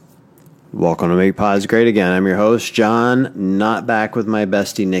Welcome to Make Pods Great Again. I'm your host, John, not back with my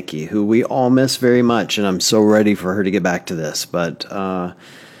bestie, Nikki, who we all miss very much, and I'm so ready for her to get back to this. But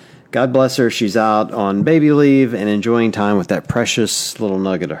God bless her. She's out on baby leave and enjoying time with that precious little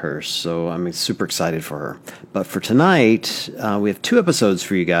nugget of hers. So I'm super excited for her. But for tonight, we have two episodes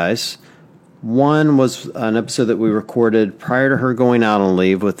for you guys. One was an episode that we recorded prior to her going out on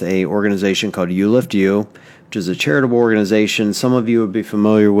leave with an organization called You Lift You, which is a charitable organization some of you would be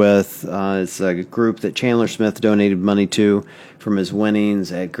familiar with. It's a group that Chandler Smith donated money to from his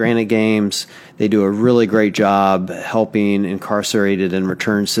winnings at Granite Games. They do a really great job helping incarcerated and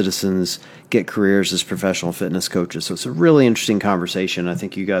returned citizens get careers as professional fitness coaches. So it's a really interesting conversation. I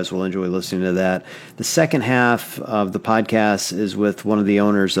think you guys will enjoy listening to that. The second half of the podcast is with one of the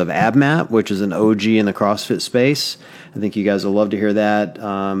owners of AbMat, which is an OG in the CrossFit space. I think you guys will love to hear that.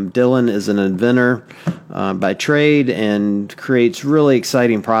 Dylan is an inventor by trade and creates really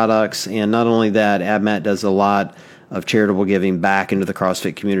exciting products. And not only that, AbMat does a lot of charitable giving back into the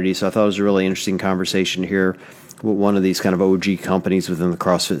CrossFit community. So I thought it was a really interesting conversation to hear what one of these kind of OG companies within the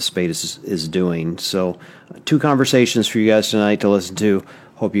CrossFit space is doing. So two conversations for you guys tonight to listen to.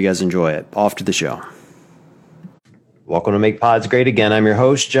 Hope you guys enjoy it. Off to the show. Welcome to Make Pods Great Again. I'm your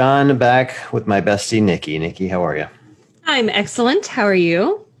host, John, back with my bestie, Nikki. Nikki, how are you? I'm excellent. How are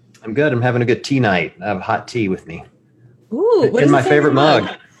you? I'm good. I'm having a good tea night. I have hot tea with me. Ooh, what in is my favorite mug.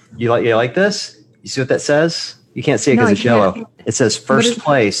 You like this? You see what that says? You can't see it because it's yellow. It says first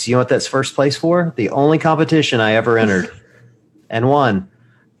place. You know what that's first place for? The only competition I ever entered and won.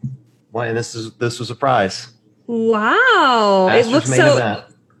 And this was a prize. Wow. Masters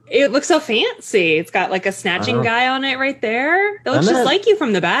It looks so fancy. It's got like a snatching guy on it right there. That looks just like you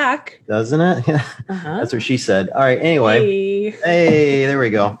from the back. Doesn't it? Yeah. That's what she said. All right. Anyway. Hey, there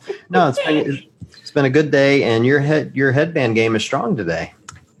we go. No, it's been a good day, and your headband game is strong today.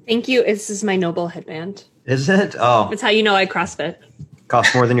 Thank you. This is my Noble headband. Is it? Oh. That's how you know I CrossFit.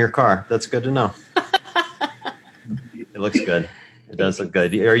 Costs more than your car. That's good to know. It looks good. It does look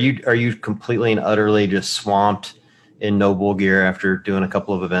good. Are you completely and utterly just swamped in Noble gear after doing a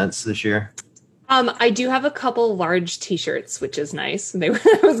couple of events this year? I do have a couple large t-shirts, which is nice. I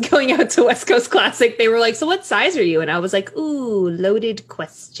was going out to West Coast Classic. They were like, so what size are you? And I was like, ooh, loaded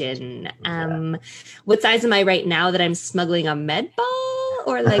question. What size am I right now that I'm smuggling a med ball?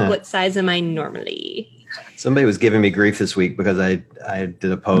 Or like, what size am I normally? Somebody was giving me grief this week because I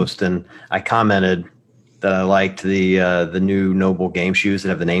did a post and I commented that I liked the new Noble game shoes that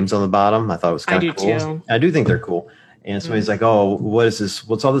have the names on the bottom. I thought it was kind of cool. Too. I do think they're cool. And somebody's like, oh, what is this?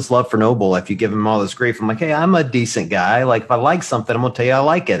 What's all this love for Noble if you give them all this grief? I'm like, hey, I'm a decent guy. Like, if I like something, I'm going to tell you I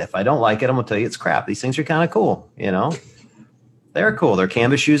like it. If I don't like it, I'm going to tell you it's crap. These things are kind of cool, you know? They're cool. Their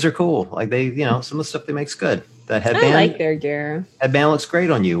canvas shoes are cool. Like, some of the stuff they make's good. That headband. I like their gear. Headband looks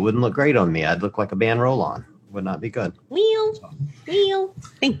great on you. Wouldn't look great on me. I'd look like a band roll-on. Would not be good. Wheel.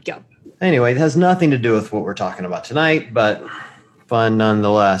 Thank you. Anyway, it has nothing to do with what we're talking about tonight, but fun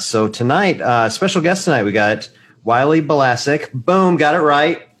nonetheless. So tonight, special guest tonight, we got Wiley Balasic. Boom, got it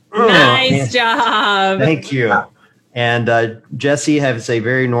right. Nice job. Thank you. And Jesse has a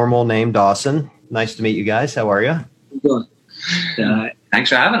very normal name, Dawson. Nice to meet you guys. How are you? Good. Thanks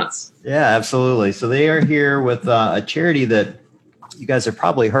for having us. Yeah, absolutely. So they are here with a charity that you guys have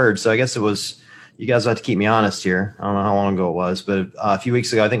probably heard. So I guess it was, you guys have to keep me honest here. I don't know how long ago it was, but a few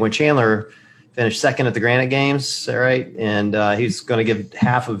weeks ago, I think when Chandler finished second at the Granite Games, is that right? And he's going to give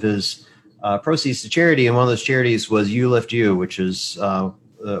half of his proceeds to charity, and one of those charities was You Lift You, which is the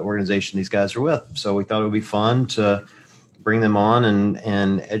organization these guys are with. So we thought it would be fun to bring them on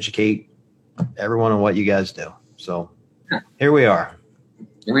and educate everyone on what you guys do. So here we are.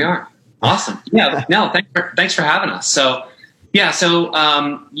 Awesome. Yeah. No, thanks for having us. So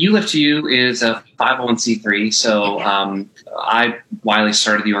You Lift You is a 501c3. So Wiley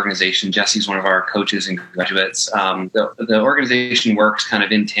started the organization. Jesse's one of our coaches and graduates. The organization works kind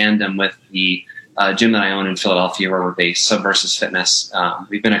of in tandem with the gym that I own in Philadelphia, where we're based, Subversus Fitness.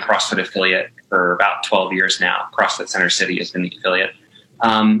 We've been a CrossFit affiliate for about 12 years now. CrossFit Center City has been the affiliate.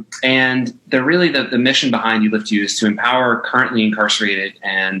 And the mission behind You Lift You is to empower currently incarcerated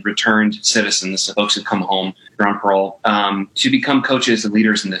and returned citizens, so folks who come home, they're on parole, to become coaches and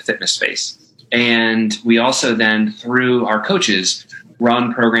leaders in the fitness space. And we also then, through our coaches,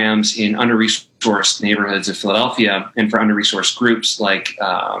 run programs in under-resourced neighborhoods of Philadelphia and for under-resourced groups like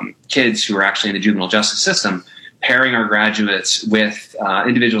kids who are actually in the juvenile justice system, pairing our graduates with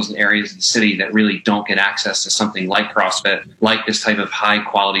individuals in areas of the city that really don't get access to something like CrossFit, like this type of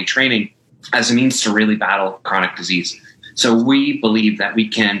high-quality training, as a means to really battle chronic disease. So we believe that we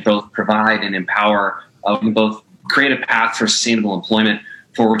can both provide and empower, we can both create a path for sustainable employment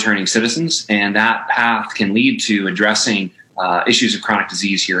for returning citizens, and that path can lead to addressing issues of chronic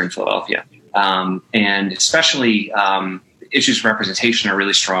disease here in Philadelphia. And especially issues of representation are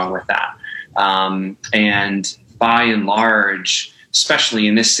really strong with that. And by and large, especially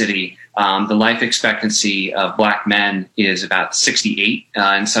in this city, the life expectancy of Black men is about 68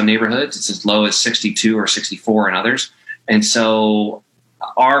 in some neighborhoods. It's as low as 62 or 64 in others. And so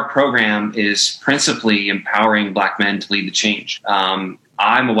our program is principally empowering Black men to lead the change.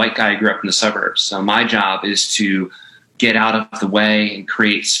 I'm a white guy who grew up in the suburbs, so my job is to get out of the way and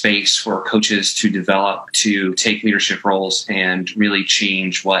create space for coaches to develop, to take leadership roles and really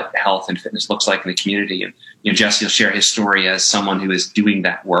change what health and fitness looks like in the community. And, Jesse will share his story as someone who is doing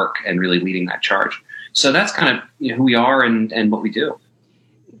that work and really leading that charge. So that's kind of who we are and what we do.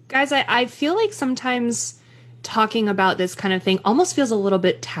 Guys, I feel like sometimes talking about this kind of thing almost feels a little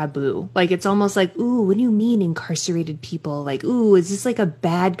bit taboo. Like it's almost like, ooh, what do you mean incarcerated people? Like, ooh, is this like a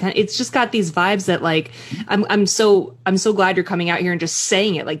bad kind? It's just got these vibes that like, I'm so glad you're coming out here and just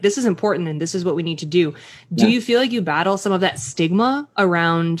saying it. Like, this is important and this is what we need to do. Do you feel like you battle some of that stigma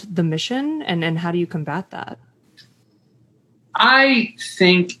around the mission, and how do you combat that? I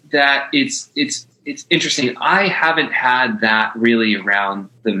think that it's interesting. I haven't had that really around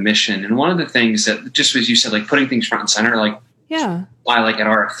the mission. And one of the things that, just as you said, like putting things front and center, like why, like at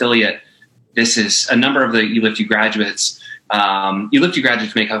our affiliate, this is a number of the ULiftU graduates. ULiftU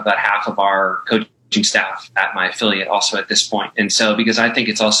graduates make up about half of our coaching staff at my affiliate also at this point. And so, because I think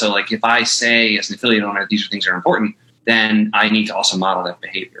it's also like, if I say as an affiliate owner, these are things that are important, then I need to also model that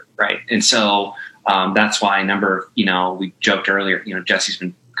behavior. Right. And so that's why we joked earlier, Jesse's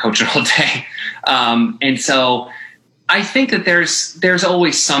been coaching all day. And so I think that there's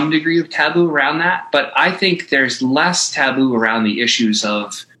always some degree of taboo around that, but I think there's less taboo around the issues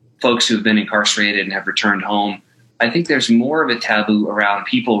of folks who have been incarcerated and have returned home. I think there's more of a taboo around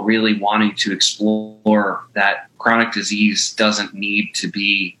people really wanting to explore that chronic disease doesn't need to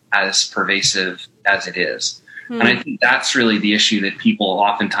be as pervasive as it is. And I think that's really the issue that people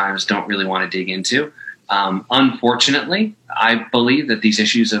oftentimes don't really want to dig into. Unfortunately, I believe that these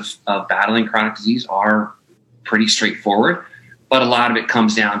issues of battling chronic disease are pretty straightforward, but a lot of it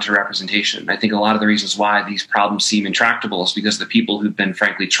comes down to representation. I think a lot of the reasons why these problems seem intractable is because the people who've been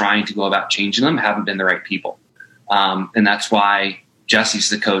frankly trying to go about changing them haven't been the right people. And that's why Jesse's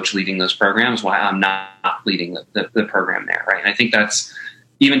the coach leading those programs, why I'm not leading the program there, right? And I think that's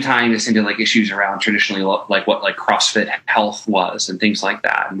even tying this into like issues around traditionally like what like CrossFit health was and things like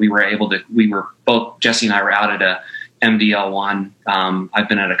that. And we were both, Jesse and I were out at a MDL1. I've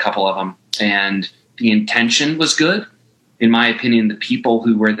been at a couple of them, and the intention was good. In my opinion, the people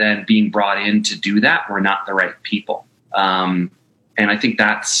who were then being brought in to do that were not the right people. And I think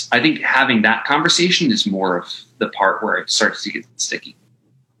having that conversation is more of the part where it starts to get sticky.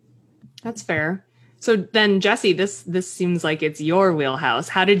 That's fair. So then, Jesse, this seems like it's your wheelhouse.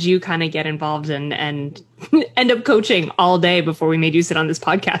 How did you kind of get involved and end up coaching all day before we made you sit on this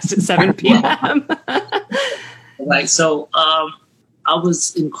podcast at 7 p.m.? I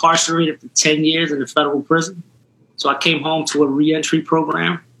was incarcerated for 10 years in a federal prison. So I came home to a reentry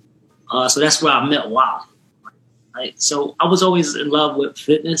program. So that's where I met Wally. Right? So I was always in love with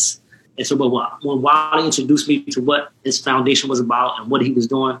fitness. And so when Wally introduced me to what his foundation was about and what he was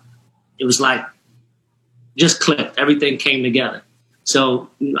doing, it was like, just clicked. Everything came together. So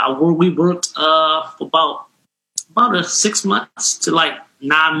we worked for about 6 months to like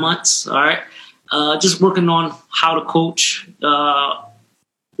 9 months. All right. Just working on how to coach,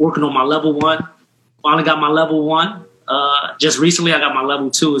 working on my level 1. Finally got my level 1. Just recently I got my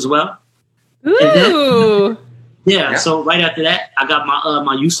level 2 as well. Ooh. Then, so right after that, I got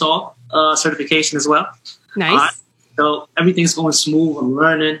my USAL certification as well. Nice. So everything's going smooth. I'm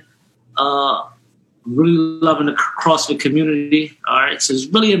learning. Really loving the CrossFit community. All right. So it's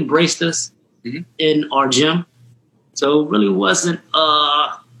really embraced us in our gym. So it really wasn't,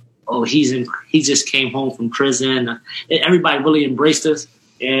 he just came home from prison. Everybody really embraced us.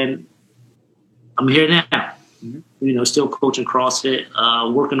 And I'm here now. Still coaching CrossFit,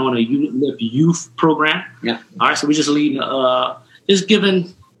 working on a youth program. Yeah. All right. So we just leading, just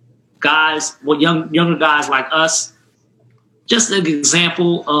giving guys, younger guys like us, just an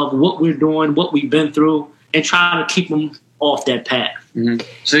example of what we're doing, what we've been through, and trying to keep them off that path. Mm-hmm.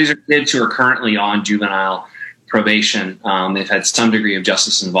 So these are kids who are currently on juvenile probation. They've had some degree of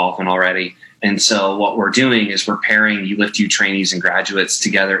justice involvement already. And so what we're doing is we're pairing ULiftU trainees and graduates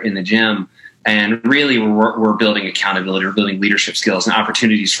together in the gym. And really, we're building accountability, we're building leadership skills and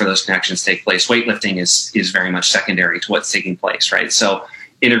opportunities for those connections to take place. Weightlifting is very much secondary to what's taking place, right? So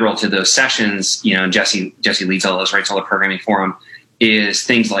integral to those sessions, and Jesse leads all those, writes all the programming for them, is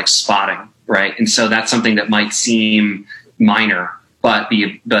things like spotting, right? And so that's something that might seem minor, but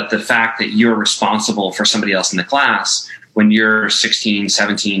the fact that you're responsible for somebody else in the class when you're 16,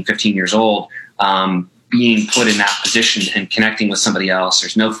 17, 15 years old, being put in that position and connecting with somebody else.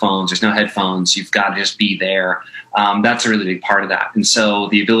 There's no phones, there's no headphones. You've got to just be there. That's a really big part of that. And so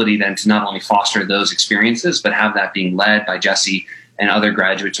the ability then to not only foster those experiences, but have that being led by Jesse and other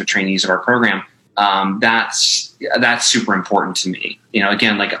graduates or trainees of our program, that's super important to me. You know,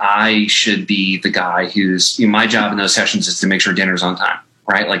 again, like I should be the guy who's, you know, my job in those sessions is to make sure dinner's on time,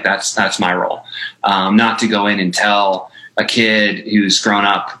 right? Like that's my role. Not to go in and tell a kid who's grown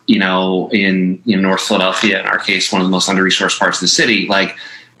up, you know, in North Philadelphia, in our case, one of the most under-resourced parts of the city, like,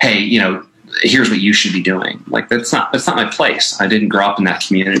 hey, you know, here's what you should be doing. Like, that's not my place. I didn't grow up in that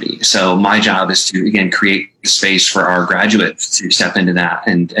community. So my job is to, again, create space for our graduates to step into that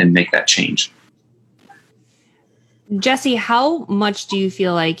and make that change. Jesse, how much do you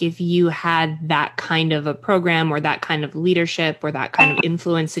feel like if you had that kind of a program or that kind of leadership or that kind of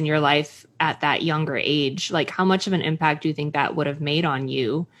influence in your life at that younger age, like how much of an impact do you think that would have made on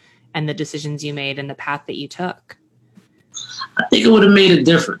you and the decisions you made and the path that you took? I think it would have made a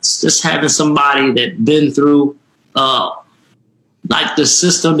difference. Just having somebody that been through like the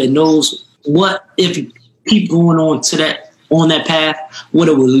system that knows what, if you keep going on that path, what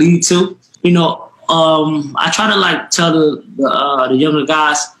it will lead to. You know, I try to like tell the younger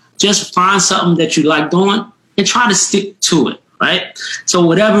guys, just find something that you like doing and try to stick to it, right? So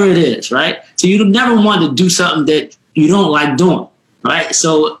whatever it is, right? So you never want to do something that you don't like doing, right?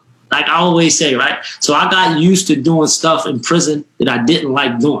 So like I always say, right? So I got used to doing stuff in prison that I didn't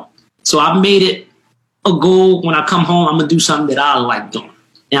like doing. So I made it a goal when I come home, I'm going to do something that I like doing.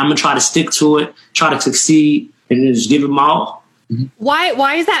 And I'm going to try to stick to it, try to succeed, and then just give it my all.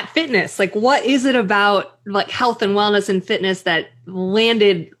 Why is that fitness? Like, what is it about like health and wellness and fitness that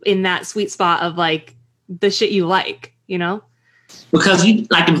landed in that sweet spot of like the shit you like, you know? Because you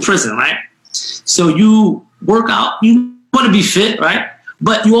like in prison, right? So you work out, you want to be fit, right?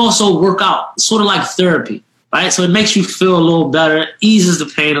 But you also work out, sort of like therapy, right? So it makes you feel a little better, eases the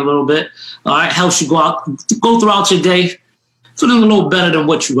pain a little bit, all right? Helps you go throughout your day feeling a little better than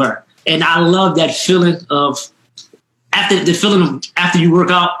what you were. And I love that feeling of after you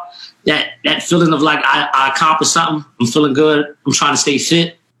work out, that feeling of like I accomplished something, I'm feeling good, I'm trying to stay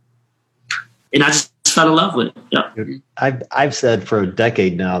fit, and I just fell in love with it. Yep. I've said for a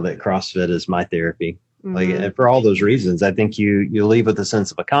decade now that CrossFit is my therapy. Like, and for all those reasons, I think you leave with a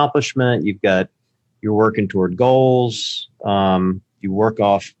sense of accomplishment. You're working toward goals. You work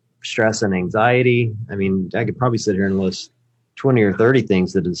off stress and anxiety. I mean, I could probably sit here and list 20 or 30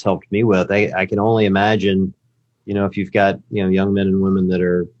 things that it's helped me with. I can only imagine, you know, if you've got, you know, young men and women that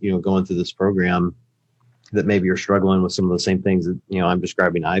are, you know, going through this program that maybe are struggling with some of the same things that, you know, I'm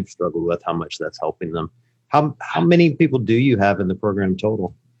describing I've struggled with, how much that's helping them. How many people do you have in the program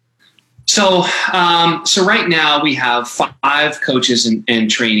total? So right now we have 5 coaches and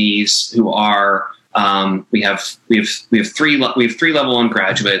trainees who are, we have 3 level 1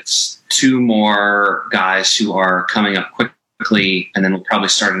 graduates, 2 more guys who are coming up quickly, and then we'll probably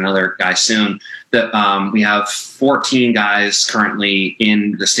start another guy soon. We have 14 guys currently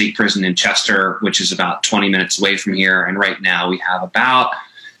in the state prison in Chester, which is about 20 minutes away from here. And right now we have about,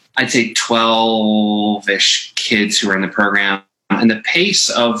 I'd say 12-ish kids who are in the program. And the pace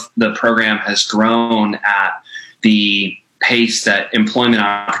of the program has grown at the pace that employment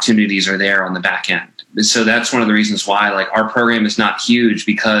opportunities are there on the back end. So that's one of the reasons why, like, our program is not huge,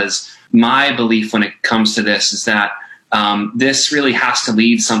 because my belief when it comes to this is that this really has to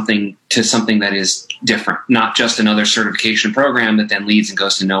lead to something that is different, not just another certification program that then leads and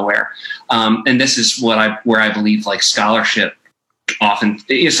goes to nowhere. And this is where I believe, like, scholarship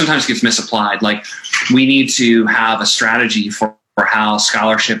sometimes gets misapplied. Like, we need to have a strategy for how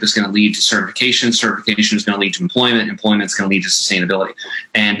scholarship is going to lead to certification is going to lead to employment is going to lead to sustainability,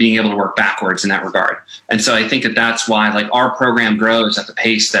 and being able to work backwards in that regard. And so I think that's why, like, our program grows at the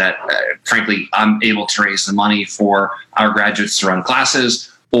pace that, frankly, I'm able to raise the money for our graduates to run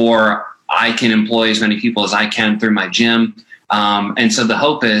classes, or I can employ as many people as I can through my gym. And so the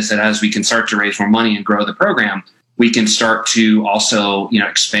hope is that as we can start to raise more money and grow the program, we can start to also, you know,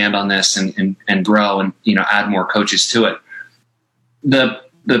 expand on this and grow and, you know, add more coaches to it.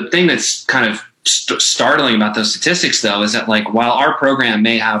 The thing that's kind of startling about those statistics, though, is that, like, while our program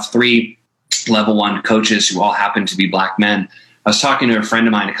may have 3 level 1 coaches who all happen to be Black men, I was talking to a friend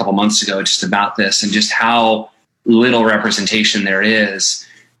of mine a couple months ago just about this and just how little representation there is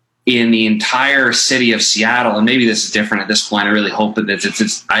in the entire city of Seattle, and maybe this is different at this point. I really hope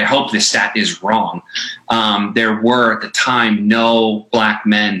that I hope this stat is wrong. There were at the time no black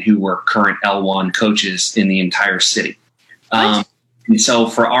men who were current L1 coaches in the entire city. And so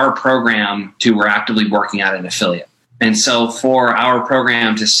for our program we're actively working at an affiliate. And so for our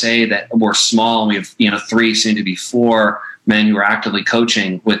program to say that we're small, we have 3, soon to be 4 men who are actively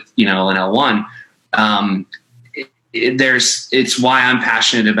coaching with an L1. It's why I'm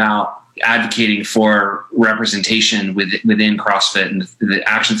passionate about advocating for representation within CrossFit and the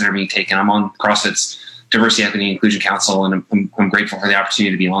actions that are being taken. I'm on CrossFit's Diversity, Equity, and Inclusion Council, and I'm grateful for the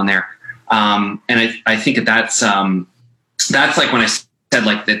opportunity to be on there. And I think that's like when I said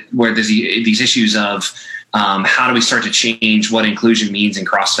like that, where there's these issues of how do we start to change what inclusion means in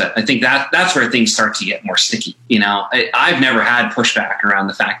CrossFit? I think that's where things start to get more sticky. I've never had pushback around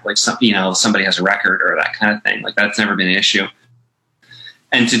the fact like somebody has a record or that kind of thing. Like that's never been an issue.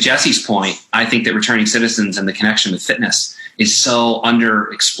 And to Jesse's point, I think that returning citizens and the connection with fitness is so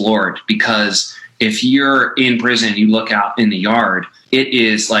underexplored, because if you're in prison, you look out in the yard, it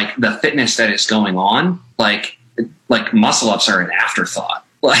is like the fitness that is going on, like muscle ups are an afterthought.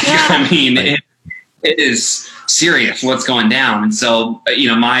 Like, yeah. I mean, it is serious what's going down. And so,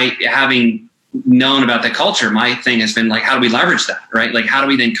 my having known about the culture, my thing has been like, how do we leverage that, right? Like, how do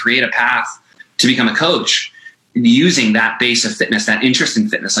we then create a path to become a coach using that base of fitness, that interest in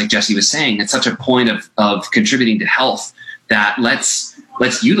fitness, like Jesse was saying? It's such a point of contributing to health that let's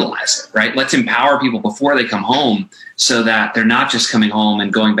utilize it, right? Let's empower people before they come home so that they're not just coming home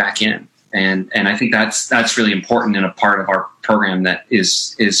and going back in. And I think that's really important and a part of our program that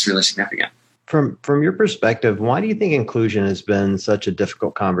is really significant. From your perspective, why do you think inclusion has been such a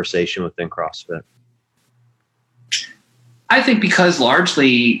difficult conversation within CrossFit? I think because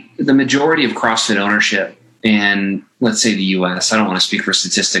largely the majority of CrossFit ownership in, let's say, the U.S., I don't want to speak for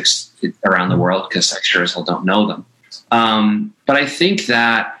statistics around the world because I sure as hell don't know them. But I think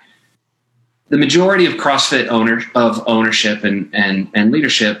that the majority of CrossFit ownership and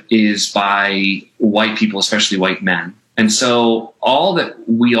leadership is by white people, especially white men. And so all that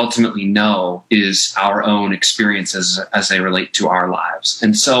we ultimately know is our own experiences as they relate to our lives.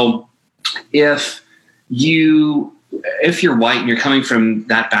 And so if you're white and you're coming from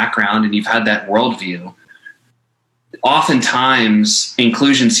that background and you've had that worldview, oftentimes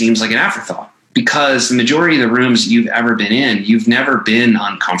inclusion seems like an afterthought, because the majority of the rooms you've ever been in, you've never been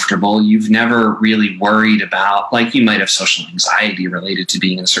uncomfortable. You've never really worried about, like, you might have social anxiety related to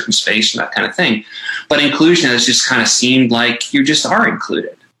being in a certain space and that kind of thing. But inclusion has just kind of seemed like you just are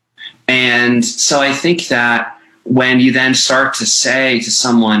included. And so I think that when you then start to say to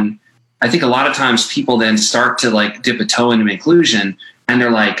someone, I think a lot of times people then start to like dip a toe into inclusion, and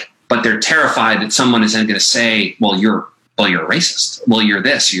they're like, but they're terrified that someone is then going to say, well, you're a racist. Well, you're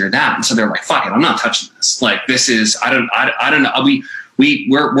this, you're that. And so they're like, fuck it, I'm not touching this. Like, this is, I don't know.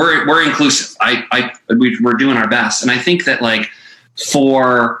 We're inclusive. We're doing our best. And I think that like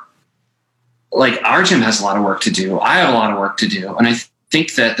for like our gym has a lot of work to do. I have a lot of work to do. And I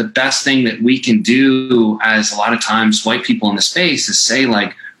think that the best thing that we can do as a lot of times white people in the space is say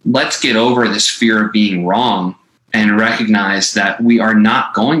like, let's get over this fear of being wrong and recognize that we are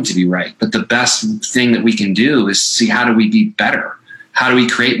not going to be right. But the best thing that we can do is see, how do we be better? How do we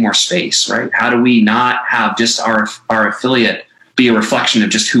create more space, right? How do we not have just our affiliate be a reflection of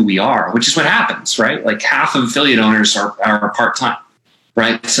just who we are, which is what happens, right? Like half of affiliate owners are part-time,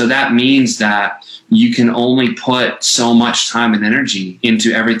 right? So that means that you can only put so much time and energy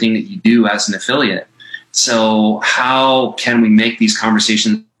into everything that you do as an affiliate. So how can we make these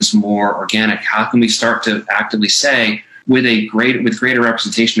conversations more organic? How can we start to actively say, with greater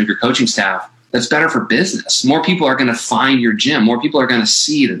representation of your coaching staff, that's better for business? More people are going to find your gym. More people are going to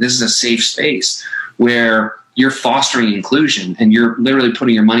see that this is a safe space where you're fostering inclusion and you're literally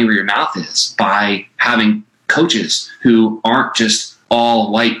putting your money where your mouth is by having coaches who aren't just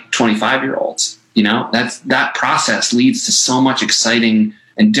all white 25-year-olds. That process leads to so much exciting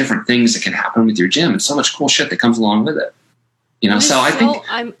and different things that can happen with your gym and so much cool shit that comes along with it. I think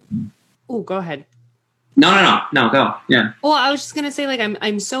go ahead. No, go. Yeah. Well, I was just going to say, like,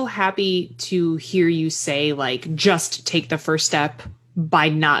 I'm so happy to hear you say, like, just take the first step by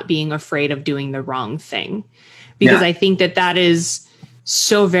not being afraid of doing the wrong thing. Because I think that is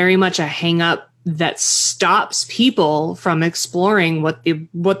so very much a hang up that stops people from exploring what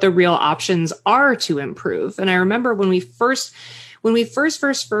the real options are to improve. And I remember when we first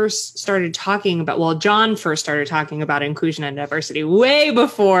started talking about, well, John first started talking about inclusion and diversity way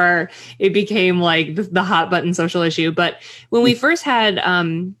before it became like the hot button social issue. But when we first had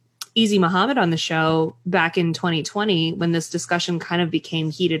Easy Muhammad on the show back in 2020, when this discussion kind of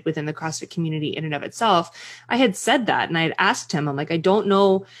became heated within the CrossFit community in and of itself, I had said that, and I had asked him, I'm like, I don't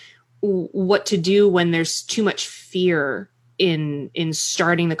know what to do when there's too much fear in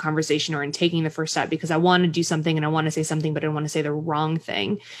starting the conversation or in taking the first step, because I want to do something and I want to say something, but I don't want to say the wrong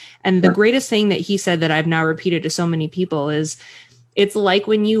thing. And the greatest thing that he said that I've now repeated to so many people is, it's like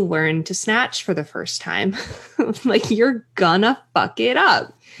when you learn to snatch for the first time. Like, you're gonna fuck it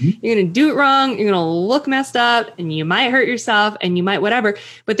up. You're going to do it wrong. You're going to look messed up, and you might hurt yourself, and you might whatever,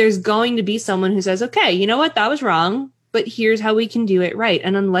 but there's going to be someone who says, okay, you know what? That was wrong, but here's how we can do it right.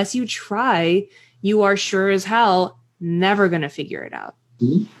 And unless you try, you are sure as hell never going to figure it out.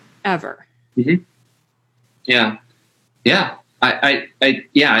 Ever. Yeah. Yeah. I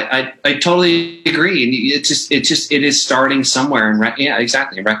totally agree. And it is starting somewhere. And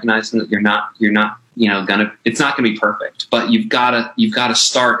exactly. Recognizing that you're not, it's not gonna be perfect, but you've got to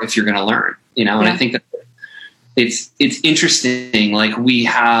start if you're going to learn, and I think that it's interesting. Like, we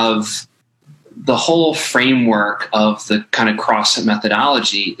have the whole framework of the kind of CrossFit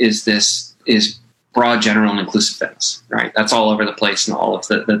methodology is broad, general, and inclusive fitness, right? That's all over the place in all of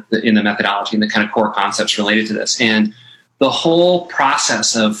in the methodology and the kind of core concepts related to this. And the whole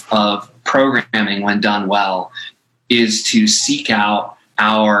process of programming, when done well, is to seek out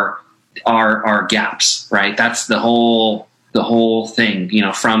our gaps, right? That's the whole thing,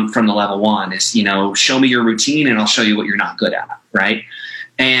 from the level one is, show me your routine and I'll show you what you're not good at, right?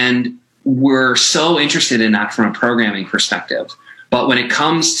 And we're so interested in that from a programming perspective. But when it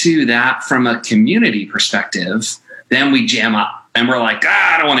comes to that from a community perspective, then we jam up and we're like,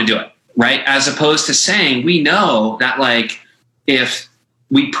 I don't want to do it, right? As opposed to saying, we know that, like, if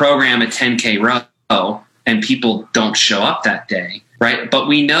we program a 10K row and people don't show up that day, right? But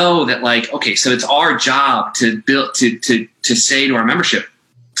we know that, like, okay, so it's our job to build, to say to our membership,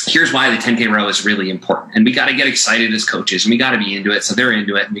 here's why the 10K row is really important. And we got to get excited as coaches, and we got to be into it. So they're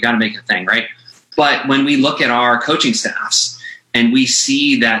into it, and we got to make it a thing, right? But when we look at our coaching staffs and we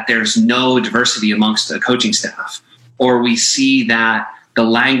see that there's no diversity amongst the coaching staff, or we see that the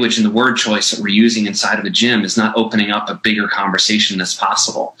language and the word choice that we're using inside of a gym is not opening up a bigger conversation that's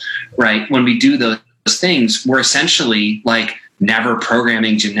possible, right? When we do those things, we're essentially like never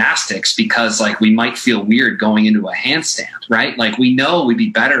programming gymnastics, because, like, we might feel weird going into a handstand, right? Like, we know we'd be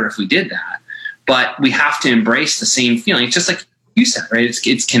better if we did that, but we have to embrace the same feeling. It's just like you said, right?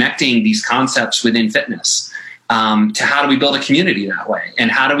 It's connecting these concepts within fitness to how do we build a community that way?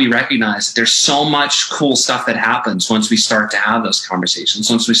 And how do we recognize that there's so much cool stuff that happens once we start to have those conversations,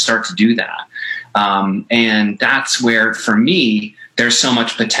 once we start to do that. And that's where, for me, there's so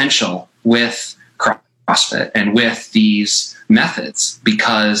much potential with CrossFit and with these methods,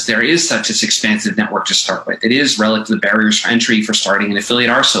 because there is such this expansive network to start with. It is relative, the barriers for entry for starting an affiliate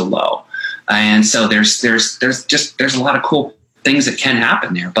are so low. And so there's a lot of cool things that can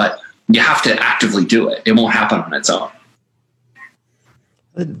happen there, but you have to actively do it. It won't happen on its own.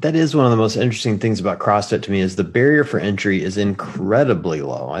 That is one of the most interesting things about CrossFit to me, is the barrier for entry is incredibly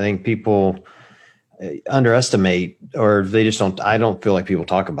low. I think people underestimate, or they just don't. I don't feel like people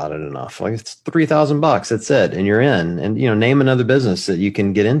talk about it enough. Like, it's $3,000. That's it, and you're in. And name another business that you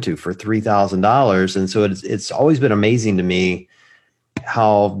can get into for $3,000. And so it's always been amazing to me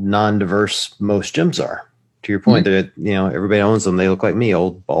how non-diverse most gyms are. To your point, that everybody owns them. They look like me,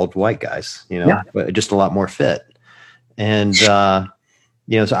 old bald white guys. But just a lot more fit. And so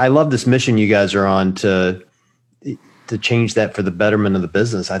I love this mission you guys are on to change that for the betterment of the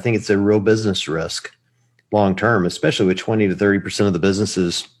business. I think it's a real business risk long term, especially with 20 to 30% of the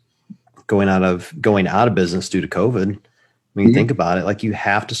businesses going out of business due to COVID. When you think about it, like, you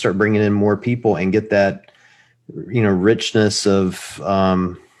have to start bringing in more people and get that richness of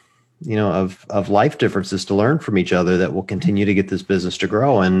life differences to learn from each other that will continue to get this business to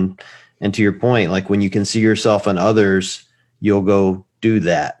grow. And to your point, like, when you can see yourself in others, you'll go do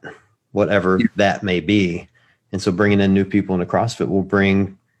that, whatever that may be. And so bringing in new people into CrossFit will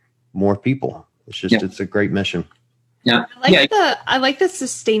bring more people. It's just, it's a great mission. Yeah. I like the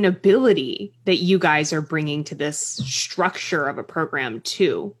sustainability that you guys are bringing to this structure of a program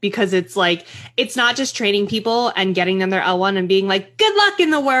too, because it's like, it's not just training people and getting them their L1 and being like, good luck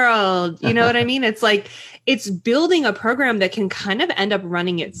in the world. You know what I mean? It's like, it's building a program that can kind of end up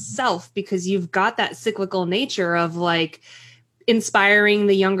running itself, because you've got that cyclical nature of, like, inspiring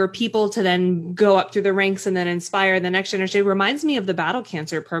the younger people to then go up through the ranks and then inspire the next generation. It reminds me of the battle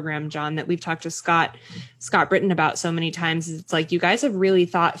cancer program, John, that we've talked to Scott Britton about so many times. It's like, you guys have really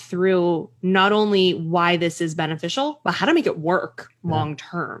thought through not only why this is beneficial, but how to make it work long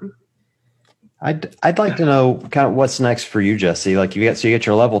term. I'd like to know kind of what's next for you, Jesse. Like you get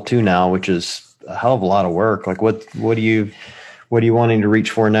your level 2 now, which is a hell of a lot of work. Like what are you wanting to reach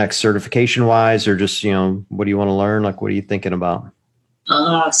for next, certification wise, or just, what do you want to learn? Like, what are you thinking about?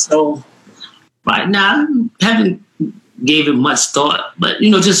 So right now, I haven't gave it much thought, but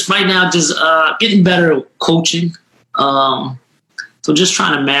just right now, just getting better at coaching. So just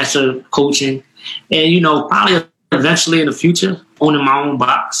trying to master coaching, and probably eventually in the future owning my own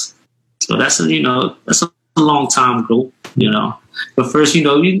box. So that's a long time goal, But first,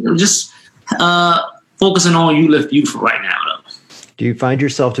 you just focusing on You Lift You for right now, though. Do you find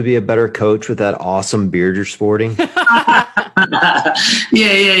yourself to be a better coach with that awesome beard you're sporting? Yeah.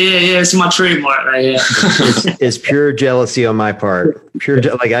 It's my trademark right here. It's pure jealousy on my part.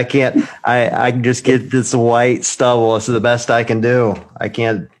 Like I can just get this white stubble. It's the best I can do. I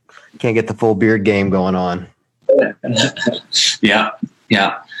can't get the full beard game going on. Yeah.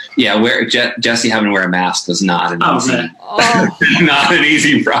 Jesse having to wear a mask was not an easy, not an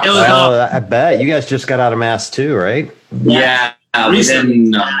easy process. Well, I bet you guys just got out of mask too, right? Yeah.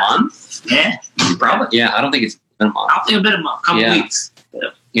 Within a month? Yeah. Probably. Yeah, I don't think it's been a month. I think it's been a month, couple weeks.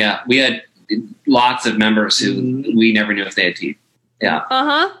 Yeah, we had lots of members who we never knew if they had teeth. Yeah.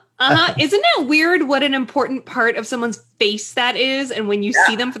 Isn't it weird what an important part of someone's face that is? And when you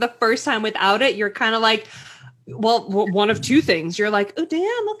see them for the first time without it, you're kind of like, well, one of two things. You're like, oh,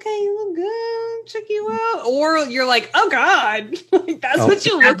 damn, okay, you look good, check you out. Or you're like, oh, God, that's what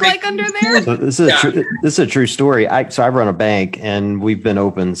you look like under there? So this is a true story. I run a bank, and we've been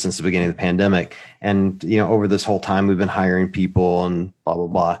open since the beginning of the pandemic. And, over this whole time, we've been hiring people and blah, blah,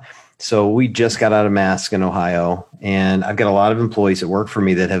 blah. So we just got out of mask in Ohio, and I've got a lot of employees that work for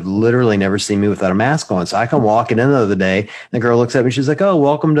me that have literally never seen me without a mask on. So I come walking in the other day, and the girl looks at me, she's like, oh,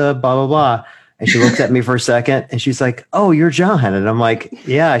 welcome to blah, blah, blah. And she looks at me for a second, and she's like, oh, you're John. And I'm like,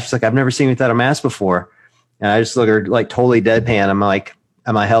 yeah. She's like, I've never seen you without a mask before. And I just look at her like totally deadpan. I'm like,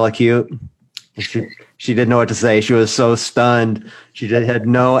 am I hella cute? And she didn't know what to say. She was so stunned. She had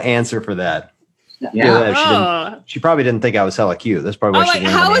no answer for that. Yeah. She probably didn't think I was hella cute. That's probably why she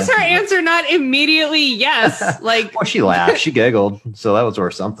didn't. How was her answer not immediately yes? Like, well, she laughed. She giggled. So that was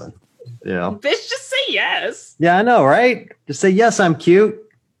worth something. Bitch, just say yes. Yeah, I know, right? Just say, yes, I'm cute.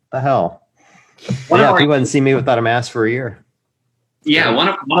 The hell? Yeah, people hadn't seen me without a mask for a year. Yeah, one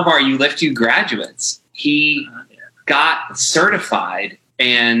of our You Lift You graduates, he got certified,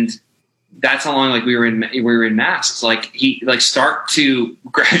 and that's how long we were in masks. Like he start to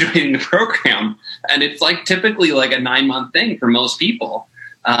graduating the program, and it's typically a 9-month thing for most people,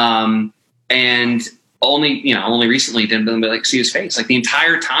 and only recently didn't really see his face. Like the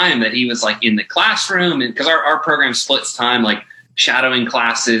entire time that he was in the classroom, and because our program splits time shadowing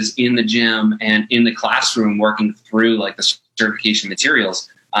classes in the gym and in the classroom working through the certification materials.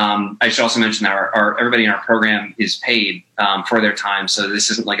 I should also mention that our everybody in our program is paid for their time. So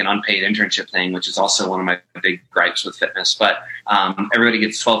this isn't an unpaid internship thing, which is also one of my big gripes with fitness. But everybody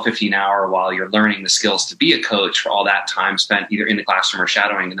gets $12.50 an hour while you're learning the skills to be a coach for all that time spent either in the classroom or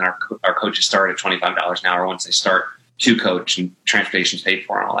shadowing. And then our coaches start at $25 an hour once they start to coach, and transportation's paid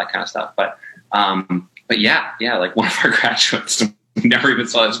for and all that kind of stuff. But yeah, one of our graduates never even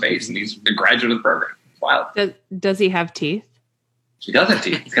saw his face, and he's a graduate of the program. Wow. Does he have teeth? He does have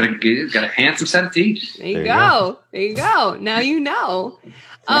teeth. He's got a handsome set of teeth. There you go. There you go. Now you know.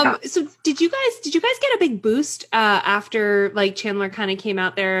 So did you guys get a big boost after Chandler kind of came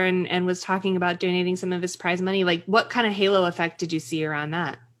out there and was talking about donating some of his prize money? What kind of halo effect did you see around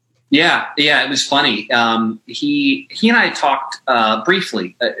that? Yeah, it was funny. He and I talked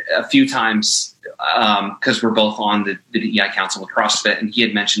briefly a few times because we're both on the DEI Council with CrossFit, and he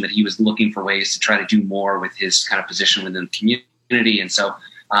had mentioned that he was looking for ways to try to do more with his kind of position within the community. And so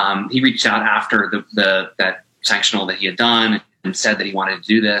he reached out after that sanctional that he had done and said that he wanted to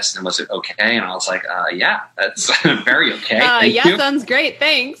do this, and was it okay? And I was like, yeah, that's very okay. Thank you. Sounds great.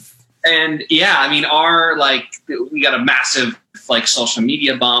 Thanks. And yeah, we got a massive social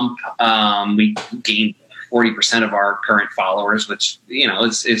media bump. We gained 40% of our current followers, which,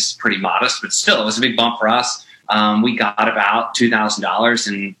 is pretty modest, but still it was a big bump for us. We got about $2,000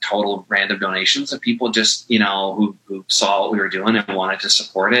 in total random donations of people just, who saw what we were doing and wanted to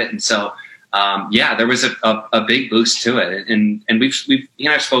support it. And so, there was a big boost to it. And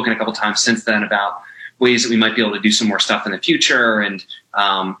I've spoken a couple times since then about ways that we might be able to do some more stuff in the future. And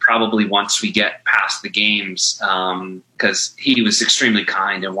probably once we get past the games, because he was extremely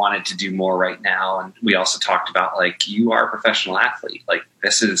kind and wanted to do more right now. And we also talked about you are a professional athlete.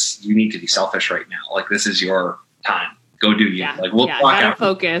 You need to be selfish right now. This is your time. Go do you. Yeah. We'll gotta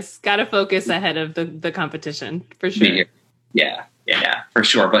focus ahead of the competition for sure. Yeah. Yeah, for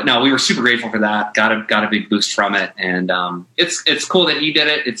sure. But no, we were super grateful for that. Got a big boost from it, and it's cool that he did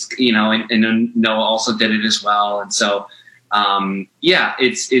it. It's and Noah also did it as well. And so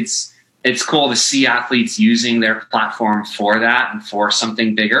it's cool to see athletes using their platform for that and for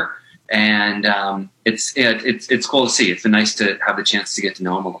something bigger. And it's cool to see. It's been nice to have the chance to get to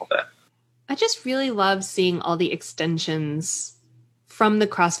know him a little bit. I just really love seeing all the extensions from the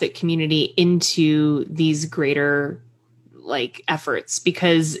CrossFit community into these greater like efforts,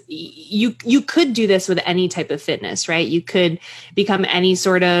 because you could do this with any type of fitness, right? You could become any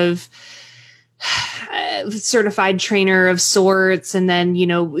sort of certified trainer of sorts, and then,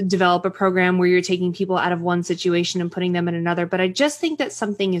 develop a program where you're taking people out of one situation and putting them in another. But I just think that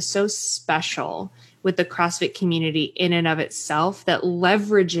something is so special with the CrossFit community in and of itself that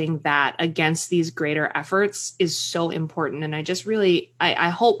leveraging that against these greater efforts is so important. And I just really, I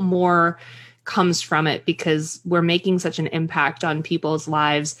hope more comes from it, because we're making such an impact on people's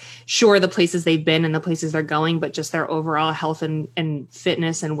lives. Sure, the places they've been and the places they're going, but just their overall health and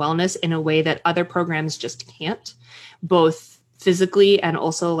fitness and wellness in a way that other programs just can't, both physically and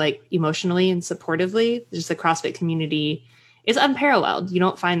also like emotionally and supportively. Just the CrossFit community is unparalleled. You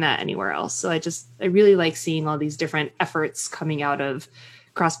don't find that anywhere else. So I really like seeing all these different efforts coming out of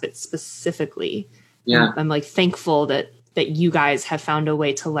CrossFit specifically. Yeah. I'm like thankful that you guys have found a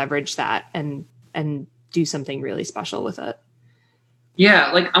way to leverage that and do something really special with it.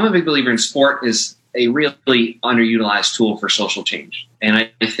 Yeah, like I'm a big believer in sport is a really underutilized tool for social change. And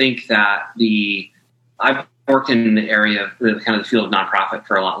I think that I've worked in the area of the kind of the field of nonprofit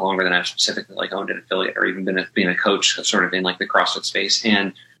for a lot longer than I've specifically like owned an affiliate or even being a coach sort of in like the CrossFit space.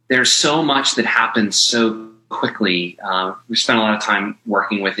 And there's so much that happens so quickly. We spent a lot of time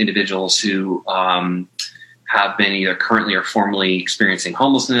working with individuals who have been either currently or formerly experiencing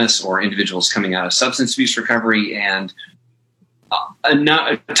homelessness, or individuals coming out of substance abuse recovery, and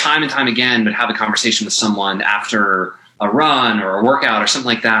time and time again, but have a conversation with someone after a run or a workout or something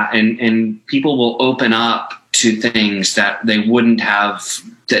like that. And people will open up to things that they wouldn't have,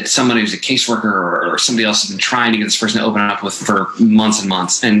 that somebody who's a caseworker or somebody else has been trying to get this person to open up with for months and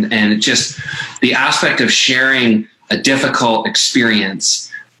months. And it just, the aspect of sharing a difficult experience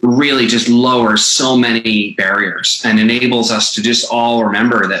really just lowers so many barriers and enables us to just all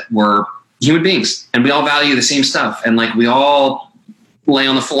remember that we're human beings and we all value the same stuff. And like we all lay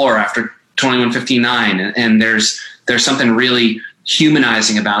on the floor after 21:59, and there's something really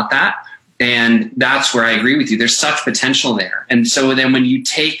humanizing about that. And that's where I agree with you. There's such potential there. And so then when you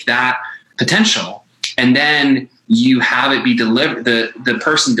take that potential and then you have it be delivered, the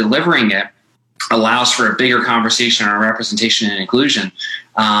person delivering it allows for a bigger conversation on representation and inclusion.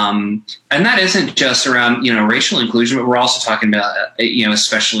 And that isn't just around, racial inclusion, but we're also talking about,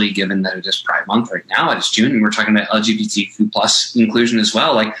 especially given that it is Pride Month right now, it is June, and we're talking about LGBTQ plus inclusion as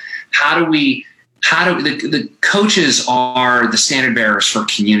well. Like, the coaches are the standard bearers for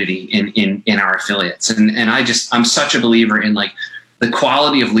community in our affiliates. And I'm such a believer in like the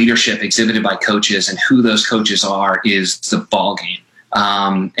quality of leadership exhibited by coaches, and who those coaches are is the ball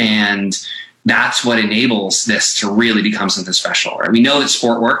game. And that's what enables this to really become something special, right? We know that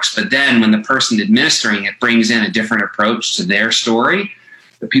sport works, but then when the person administering it brings in a different approach to their story,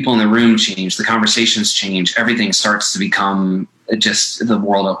 the people in the room change, the conversations change, everything starts to become the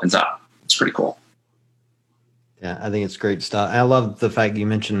world opens up. It's pretty cool. Yeah, I think it's great stuff. I love the fact you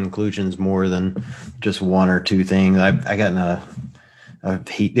mentioned inclusions more than just one or two things. I got in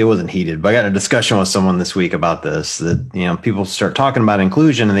it wasn't heated, but I got in a discussion with someone this week about this, that, people start talking about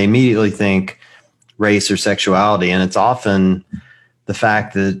inclusion and they immediately think race or sexuality. And it's often the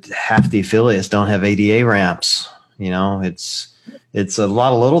fact that half the affiliates don't have ADA ramps. It's a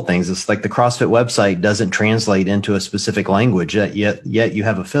lot of little things. It's like the CrossFit website doesn't translate into a specific language, yet you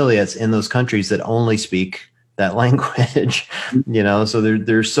have affiliates in those countries that only speak that language, so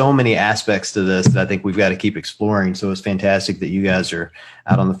there's so many aspects to this that I think we've got to keep exploring. So it's fantastic that you guys are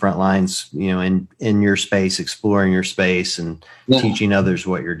out on the front lines, in your space, exploring your space and teaching others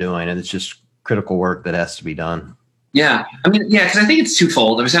what you're doing. And it's just critical work that has to be done. Yeah. Cause I think it's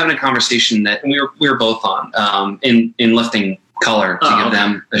twofold. I was having a conversation that we were both on, in lifting color to give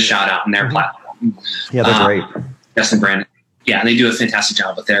them a shout out in their platform. Yeah, they're great. Justin Brandon. Yeah. And they do a fantastic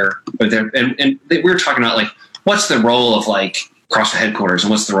job with we were talking about like, what's the role of like CrossFit headquarters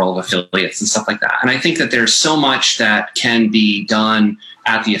and what's the role of affiliates and stuff like that. And I think that there's so much that can be done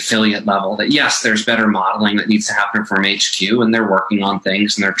at the affiliate level that, yes, there's better modeling that needs to happen from HQ, and they're working on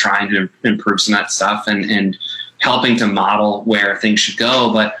things and they're trying to improve some of that stuff and helping to model where things should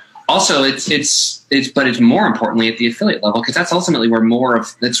go. But also but it's more importantly at the affiliate level, because that's ultimately where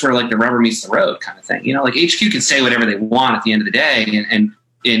that's where like the rubber meets the road kind of thing. You know, like HQ can say whatever they want at the end of the day, and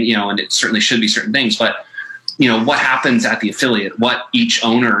you know, and it certainly should be certain things, but you know, what happens at the affiliate, what each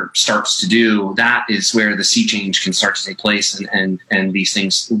owner starts to do, that is where the sea change can start to take place, and these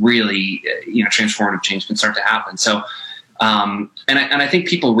things really, you know, transformative change can start to happen. So, and I think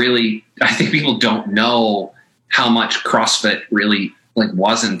people don't know how much CrossFit really like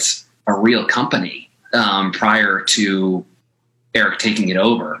wasn't a real company prior to Eric taking it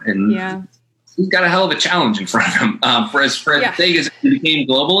over, and he's got a hell of a challenge in front of him. For as big as it became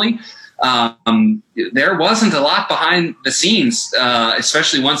globally, there wasn't a lot behind the scenes,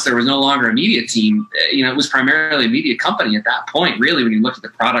 especially once there was no longer a media team. You know, it was primarily a media company at that point. Really, when you looked at the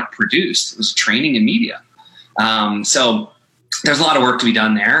product produced, it was training and media. So there's a lot of work to be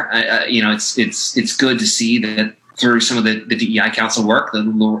done there. You know, it's good to see that through some of the DEI Council work, the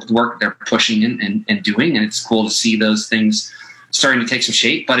work they're pushing and doing, and it's cool to see those things starting to take some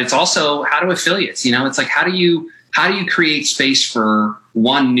shape. But it's also, how do affiliates, you know, it's like, how do you create space for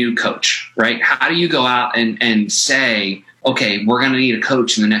one new coach, right? How do you go out and say, okay, we're going to need a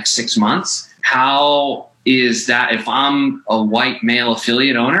coach in the next 6 months? How is that, if I'm a white male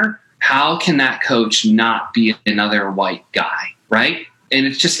affiliate owner, how can that coach not be another white guy, right? And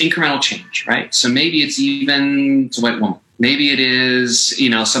it's just incremental change, right? So maybe it's a white woman. Maybe it is, you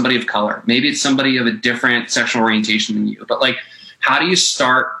know, somebody of color. Maybe it's somebody of a different sexual orientation than you. But like, how do you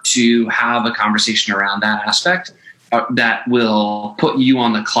start to have a conversation around that aspect that will put you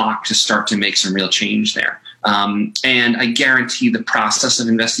on the clock to start to make some real change there? And I guarantee the process of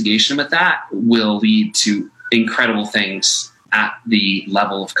investigation with that will lead to incredible things at the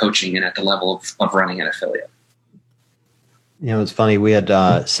level of coaching and at the level of running an affiliate. You know, it's funny. We had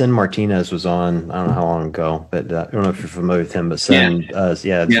Sin Martinez was on, I don't know how long ago, but I don't know if you're familiar with him, but Sin, was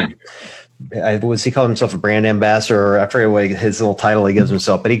he called himself a brand ambassador? Or I forget what his little title he gives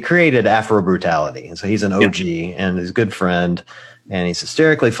himself, but he created Afro Brutality. And so he's an OG and he's a good friend, and he's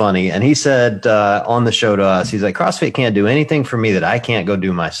hysterically funny. And he said on the show to us, he's like, CrossFit can't do anything for me that I can't go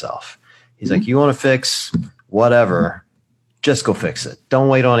do myself. He's like, you want to fix whatever, just go fix it. Don't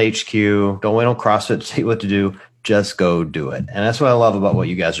wait on HQ. Don't wait on CrossFit to tell you what to do. Just go do it. And that's what I love about what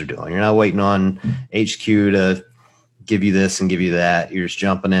you guys are doing. You're not waiting on HQ to give you this and give you that. You're just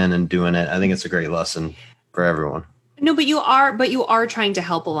jumping in and doing it. I think it's a great lesson for everyone. No, but you are trying to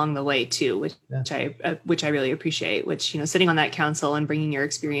help along the way too, which I really appreciate, which, you know, sitting on that council and bringing your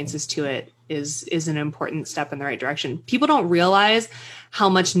experiences to it is an important step in the right direction. People don't realize how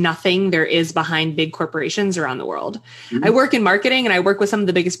much nothing there is behind big corporations around the world. Mm-hmm. I work in marketing, and I work with some of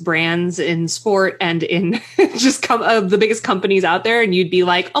the biggest brands in sport and in just the biggest companies out there. And you'd be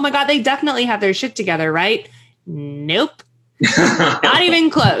like, oh my God, they definitely have their shit together, right? Nope. Not even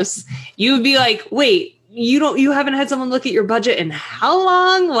close. You'd be like, wait, you haven't had someone look at your budget in how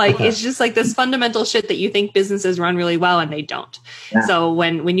long? Like, it's just like this fundamental shit that you think businesses run really well, and they don't. Yeah. So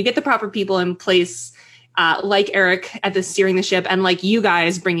when you get the proper people in place, like Eric at the steering the ship, and like you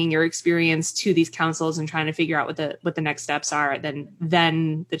guys bringing your experience to these councils and trying to figure out what the next steps are,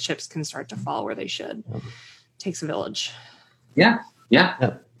 then the chips can start to fall where they should. It takes a village. Yeah.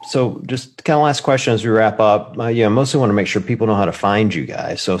 So just kind of last question as we wrap up. Mostly want to make sure people know how to find you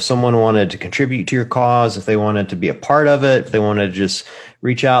guys. So if someone wanted to contribute to your cause, if they wanted to be a part of it, if they wanted to just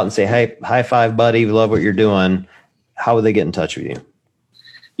reach out and say, hey, high five, buddy, we love what you're doing, how would they get in touch with you?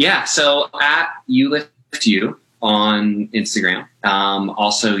 Yeah, so at YouLiftU on Instagram,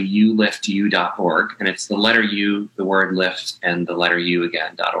 also youliftu.org, and it's the letter U, the word lift, and the letter U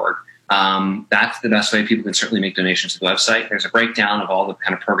again.org. That's the best way people can certainly make donations to the website. There's a breakdown of all the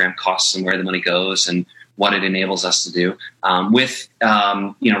kind of program costs and where the money goes and what it enables us to do. With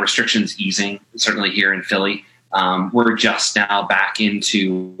restrictions easing, certainly here in Philly, we're just now back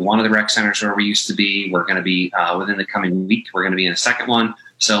into one of the rec centers where we used to be. We're going to be, within the coming week, we're going to be in a second one.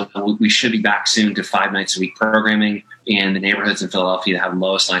 So we should be back soon to 5 nights a week programming in the neighborhoods in Philadelphia that have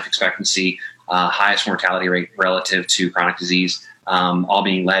lowest life expectancy, highest mortality rate relative to chronic disease. All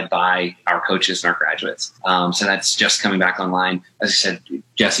being led by our coaches and our graduates. So that's just coming back online. As I said,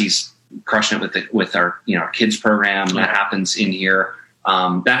 Jesse's crushing it with our kids program. That happens in here.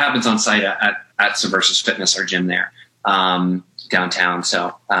 That happens on site at Subversus Fitness, our gym there downtown.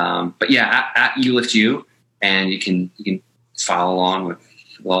 So, but yeah, at YouLiftU, and you can follow along with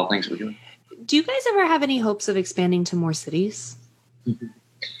all the things we're doing. Do you guys ever have any hopes of expanding to more cities?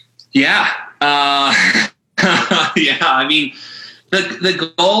 Yeah. Yeah. I mean,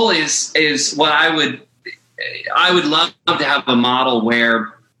 the goal is what I would love to have a model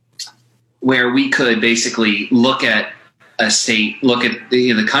where we could basically look at a state, look at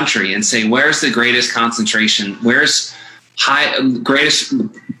the country and say, where's the greatest concentration? Where's greatest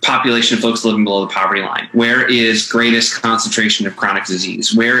population of folks living below the poverty line? Where is greatest concentration of chronic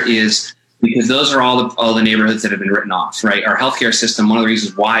disease? Because those are all the neighborhoods that have been written off, right? Our healthcare system, one of the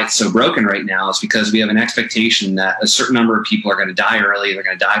reasons why it's so broken right now is because we have an expectation that a certain number of people are going to die early, they're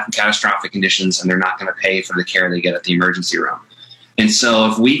going to die from catastrophic conditions, and they're not going to pay for the care they get at the emergency room. And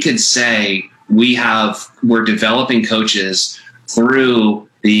so if we could say we're developing coaches through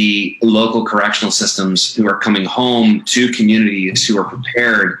the local correctional systems who are coming home to communities who are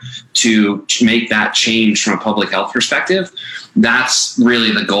prepared to make that change from a public health perspective, that's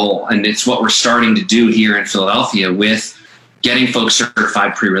really the goal. And it's what we're starting to do here in Philadelphia with getting folks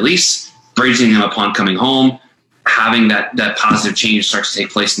certified pre-release, bridging them upon coming home, having that positive change start to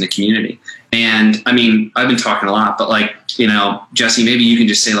take place in the community. And I mean, I've been talking a lot, but Jesse, maybe you can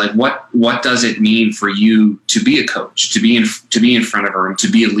just say what does it mean for you to be a coach, to be in front of her, and to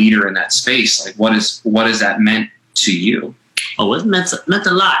be a leader in that space? Like, what has that meant to you? Oh, it meant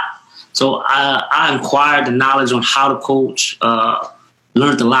a lot. So I acquired the knowledge on how to coach,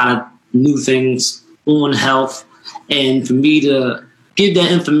 learned a lot of new things on health, and for me to give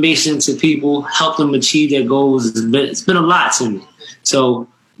that information to people, help them achieve their goals, it's been a lot to me. So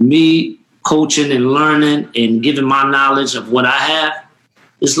me coaching and learning and giving my knowledge of what I have,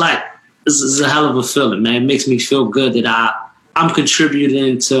 this is a hell of a feeling, man. It makes me feel good that I'm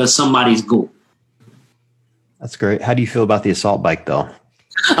contributing to somebody's goal. That's great. How do you feel about the assault bike, though?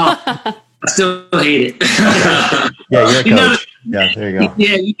 I still hate it. Yeah, you're a coach. Yeah, there you go.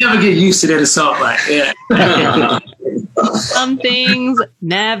 Yeah, you never get used to that assault bike. Yeah. Some things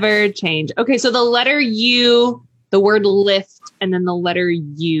never change. Okay, so the letter U, the word lift, and then the letter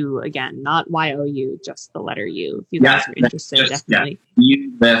U again, not YOU, just the letter U. If you guys are interested, definitely.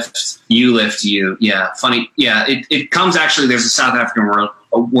 Yeah. You lift. Yeah, funny. Yeah, it comes actually, there's a South African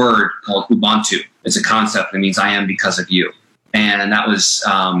word called Ubuntu. It's a concept that means I am because of you. And that was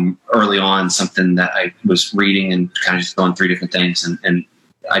early on something that I was reading and kind of just going through different things. And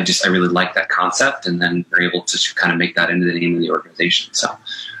I really liked that concept, and then we're able to kind of make that into the name of the organization. So,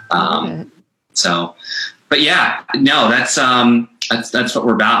 but yeah, no, that's what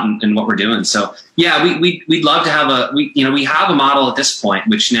we're about and what we're doing. So yeah, we'd love to have we have a model at this point,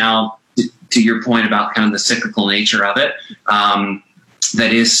 which now, to your point about kind of the cyclical nature of it,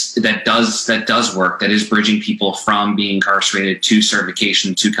 that does work. That is bridging people from being incarcerated to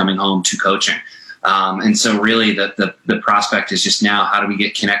certification, to coming home, to coaching. And so really the prospect is just now, how do we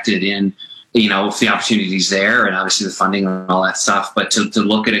get connected in, if the opportunity's there, and obviously the funding and all that stuff, but to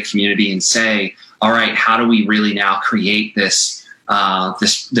look at a community and say, all right, how do we really now create this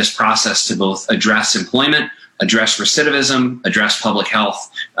process to both address employment, address recidivism, address public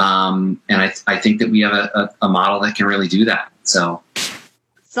health. And I think that we have a model that can really do that. So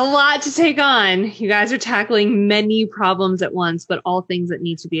it's a lot to take on. You guys are tackling many problems at once, but all things that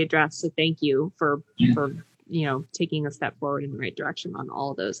need to be addressed. So thank you for taking a step forward in the right direction on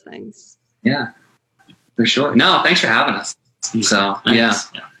all of those things. Yeah, for sure. No, thanks for having us. So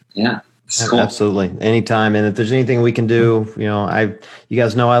yeah. Cool. Absolutely. Anytime. And if there's anything we can do, you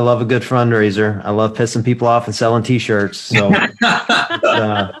guys know I love a good fundraiser. I love pissing people off and selling t-shirts. So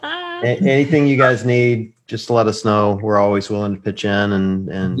anything you guys need, just let us know. We're always willing to pitch in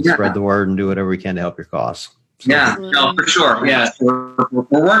and spread the word and do whatever we can to help your cause. So. Yeah, no, for sure. Yeah, we're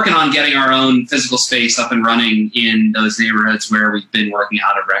working on getting our own physical space up and running in those neighborhoods where we've been working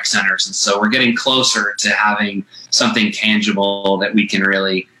out of rec centers. And so we're getting closer to having something tangible that we can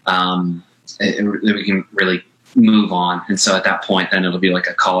really move on. And so at that point, then it'll be like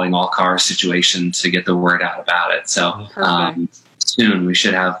a calling all cars situation to get the word out about it. So soon we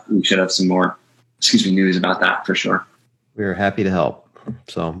should have some more, news about that for sure. We're happy to help.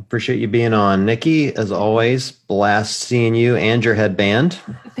 So appreciate you being on. Nikki, as always, blast seeing you and your headband.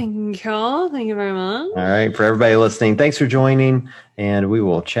 Thank you. Thank you very much. All right. For everybody listening, thanks for joining, and we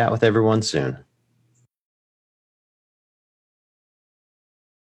will chat with everyone soon.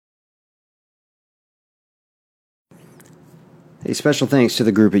 A special thanks to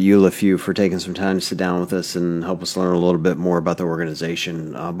the group at ULIFU for taking some time to sit down with us and help us learn a little bit more about the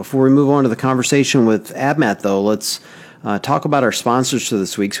organization. Before we move on to the conversation with AdMat, though, let's talk about our sponsors for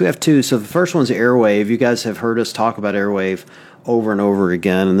this week. So we have two. So the first one's Airwave. You guys have heard us talk about Airwave over and over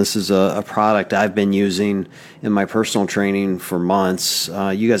again, and this is a product I've been using in my personal training for months.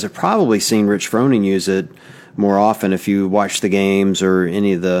 You guys have probably seen Rich Froning use it more often if you watch the games or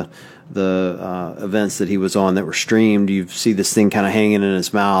any of the events that he was on that were streamed. You see this thing kind of hanging in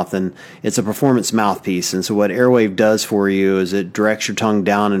his mouth, and it's a performance mouthpiece. And so what Airwave does for you is it directs your tongue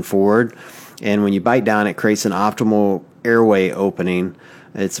down and forward, and when you bite down, it creates an optimal airway opening.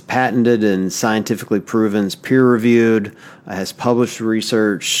 It's patented and scientifically proven, it's peer-reviewed, has published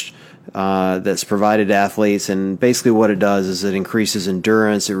research that's provided to athletes, and basically what it does is it increases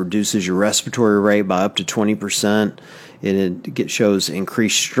endurance, it reduces your respiratory rate by up to 20%, it shows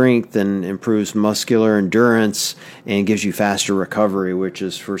increased strength and improves muscular endurance and gives you faster recovery, which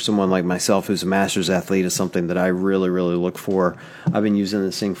is, for someone like myself who's a master's athlete, is something that I really, really look for. I've been using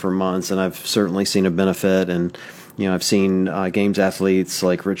this thing for months, and I've certainly seen a benefit. And I've seen games athletes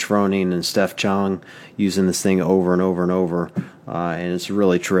like Rich Froning and Steph Chung using this thing over and over and over, and it's a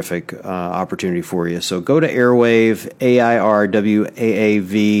really terrific opportunity for you. So go to Airwave,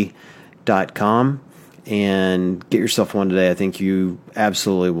 AIRWAAV.com, and get yourself one today. I think you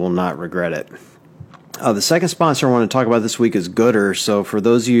absolutely will not regret it. The second sponsor I want to talk about this week is Goodr. So for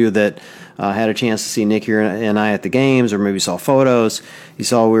those of you that had a chance to see Nikki and I at the games, or maybe saw photos, you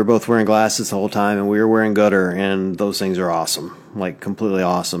saw we were both wearing glasses the whole time, and we were wearing Goodr, and those things are awesome, like completely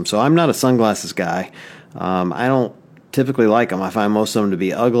awesome. So I'm not a sunglasses guy. I don't typically like them. I find most of them to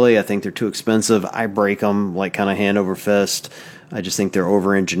be ugly. I think they're too expensive. I break them like kind of hand over fist. I just think they're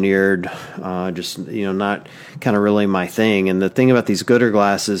over-engineered, not kind of really my thing. And the thing about these Goodr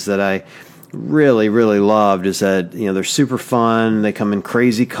glasses that I really, really loved is that, they're super fun. They come in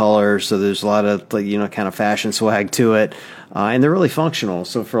crazy colors, so there's a lot of, kind of fashion swag to it. And they're really functional.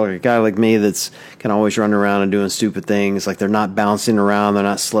 So for like a guy like me that's kind of always running around and doing stupid things, like they're not bouncing around, they're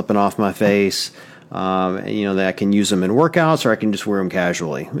not slipping off my face. That I can use them in workouts, or I can just wear them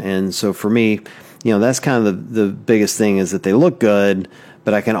casually. And so for me, that's kind of the biggest thing, is that they look good,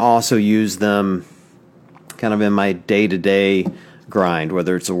 but I can also use them kind of in my day-to-day grind,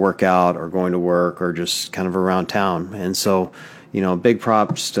 whether it's a workout or going to work or just kind of around town. And so, big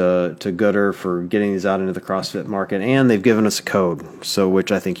props to Goodr for getting these out into the CrossFit market, and they've given us a code,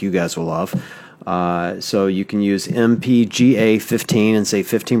 which I think you guys will love. So you can use MPGA15 and save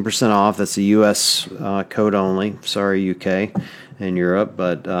 15% off. That's a U.S. Code only. Sorry, UK and Europe,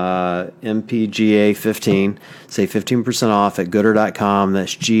 but MPGA15, save 15% off at Goodr.com.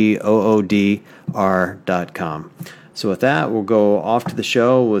 That's GOODR.com. So with that, we'll go off to the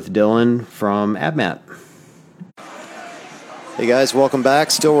show with Dylan from AbMat. Hey guys, welcome back.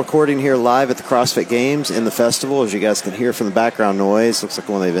 Still recording here live at the CrossFit Games in the festival. As you guys can hear from the background noise, looks like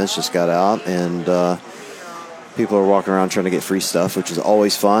one of the events just got out, and people are walking around trying to get free stuff, which is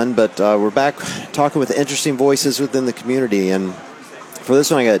always fun. But we're back talking with interesting voices within the community, and for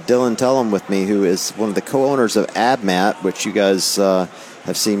this one I got Dylan Tellum with me, who is one of the co-owners of AbMat, which you guys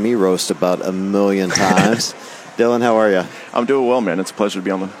have seen me roast about a million times. Dylan, how are you? I'm doing well, man. It's a pleasure to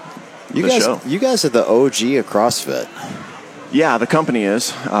be on the show. You guys are the OG of CrossFit. Yeah, the company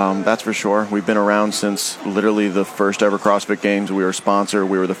is. That's for sure. We've been around since literally the first ever CrossFit Games. We were a sponsor.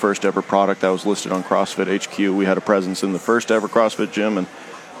 We were the first ever product that was listed on CrossFit HQ. We had a presence in the first ever CrossFit gym, and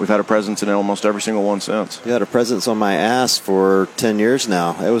we've had a presence in almost every single one since. You had a presence on my ass for 10 years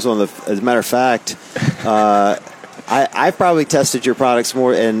now. It was one of the, as a matter of fact, I've probably tested your products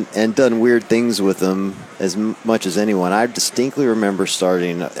more and done weird things with them as much as anyone. I distinctly remember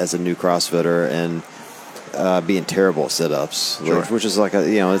starting as a new CrossFitter and being terrible at sit-ups, sure. which is like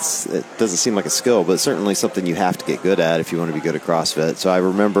it doesn't seem like a skill, but certainly something you have to get good at if you want to be good at CrossFit. So I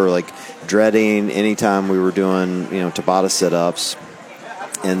remember like dreading anytime we were doing Tabata sit-ups,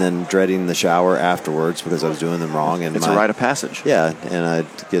 and then dreading the shower afterwards because I was doing them wrong. And it's a rite of passage. Yeah, and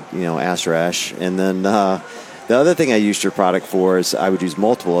I'd get ass rash, and then. The other thing I used your product for is I would use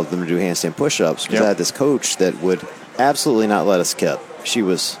multiple of them to do handstand push-ups, because I had this coach that would absolutely not let us kip. She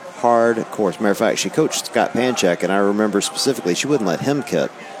was hardcore. As a matter of fact, she coached Scott Panchek, and I remember specifically she wouldn't let him kip.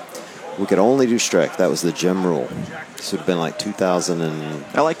 We could only do strict. That was the gym rule. This would have been like 2000 and...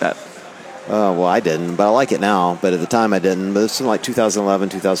 I like that. Well, I didn't, but I like it now. But at the time I didn't. But it's in like 2011,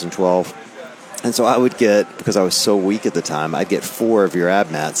 2012. And so I would get, because I was so weak at the time, I'd get 4 of your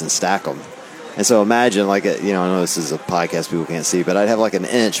ab mats and stack them. And so imagine, like, I know this is a podcast people can't see, but I'd have like an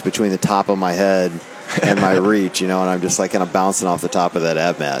inch between the top of my head and my reach, and I'm just like kind of bouncing off the top of that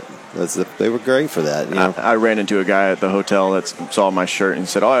ab mat. They were great for that. I ran into a guy at the hotel that saw my shirt and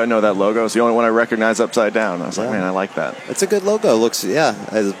said, "Oh, I know that logo. It's the only one I recognize upside down." I was like, "Man, I like that." It's a good logo. It's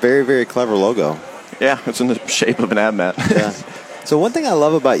a very, very clever logo. Yeah, it's in the shape of an ab mat. Yeah. So one thing I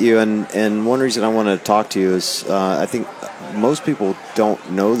love about you, and one reason I want to talk to you is I think most people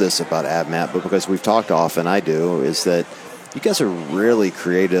don't know this about AbMat, but because we've talked often, I do, is that You guys are really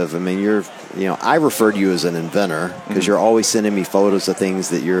creative. I mean, I refer to you as an inventor because you're always sending me photos of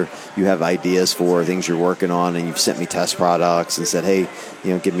things that you have ideas for, things you're working on, and you've sent me test products and said, hey,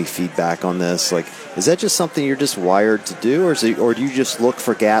 give me feedback on this. Like, is that just something you're just wired to do, or do you just look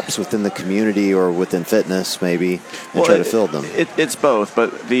for gaps within the community or within fitness maybe and try to fill them? It's both,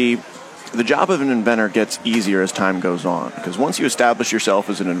 but the job of an inventor gets easier as time goes on, because once you establish yourself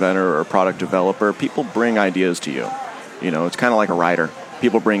as an inventor or a product developer, people bring ideas to you. It's kind of like a writer.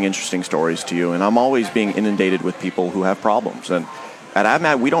 People bring interesting stories to you, and I'm always being inundated with people who have problems. And at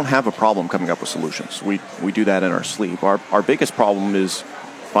AvMat, we don't have a problem coming up with solutions. We do that in our sleep. Our biggest problem is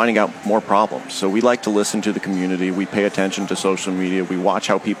finding out more problems. So we like to listen to the community. We pay attention to social media. We watch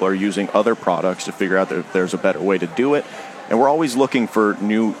how people are using other products to figure out that there's a better way to do it. And we're always looking for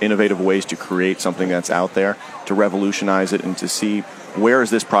new, innovative ways to create something that's out there, to revolutionize it, and to see where is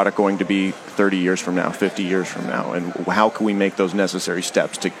this product going to be 30 years from now, 50 years from now, and how can we make those necessary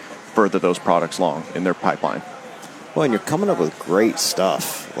steps to further those products along in their pipeline. Well, and you're coming up with great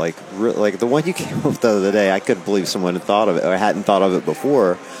stuff. Like the one you came up with the other day, I couldn't believe someone had thought of it, or hadn't thought of it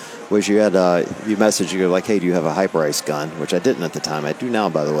before, was you messaged, you go like, hey, do you have a HyperIce gun? Which I didn't at the time. I do now,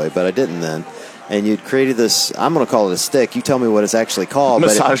 by the way, but I didn't then. And you'd created this, I'm going to call it a stick. You tell me what it's actually called.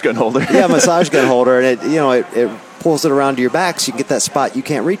 Massage gun holder. Yeah, massage gun holder. And it pulls it around to your back so you can get that spot you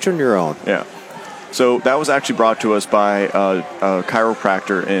can't reach on your own. Yeah. So that was actually brought to us by a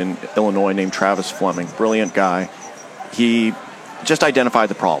chiropractor in Illinois named Travis Fleming. Brilliant guy. He just identified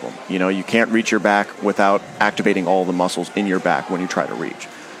the problem. You can't reach your back without activating all the muscles in your back when you try to reach.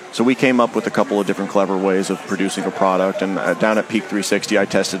 So we came up with a couple of different clever ways of producing a product, and down at Peak 360 I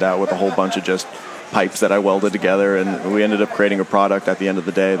tested out with a whole bunch of just pipes that I welded together, and we ended up creating a product at the end of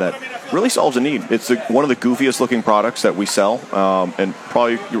the day that really solves a need. It's one of the goofiest looking products that we sell, and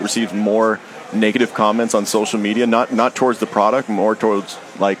probably receives more negative comments on social media, not towards the product, more towards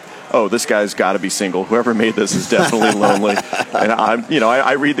like, oh, this guy's got to be single. Whoever made this is definitely lonely. And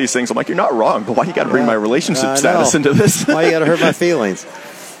I read these things, I'm like, you're not wrong, but why you got to bring my relationship status into this? Why you got to hurt my feelings?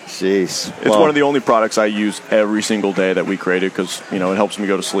 Jeez. It's one of the only products I use every single day that we created, because it helps me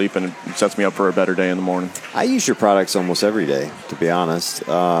go to sleep and it sets me up for a better day in the morning. I use your products almost every day, to be honest.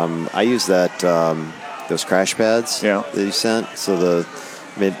 I use those crash pads that you sent. So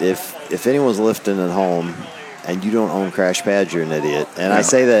if anyone's lifting at home and you don't own crash pads, you're an idiot. And I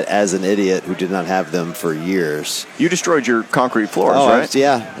say that as an idiot who did not have them for years. You destroyed your concrete floors, right?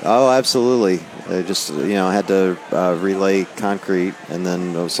 Yeah. Oh, absolutely. I just, I had to relay concrete, and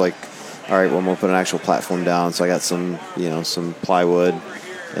then I was like, all right, well, I'm going to put an actual platform down. So I got some plywood,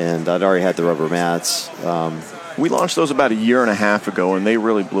 and I'd already had the rubber mats. We launched those about a year and a half ago, and they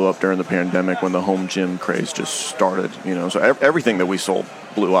really blew up during the pandemic when the home gym craze just started. So everything that we sold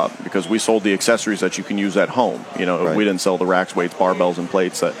blew up because we sold the accessories that you can use at home. Right. We didn't sell the racks, weights, barbells, and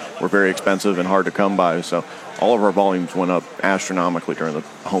plates that were very expensive and hard to come by. So all of our volumes went up astronomically during the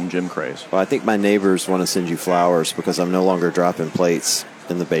home gym craze. Well, I think my neighbors want to send you flowers because I'm no longer dropping plates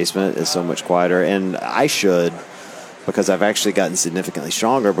in the basement. It's so much quieter, and I should, because I've actually gotten significantly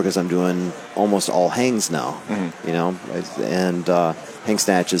stronger because I'm doing almost all hangs now, and hang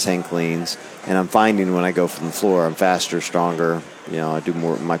snatches, hang cleans, and I'm finding when I go from the floor, I'm faster, stronger. I do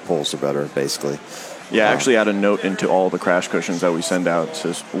more. My pulls are better, basically. Yeah, I actually add a note into all the crash cushions that we send out. It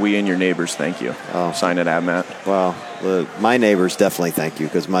says, "We and your neighbors thank you." Sign at AvMat. Well, my neighbors definitely thank you,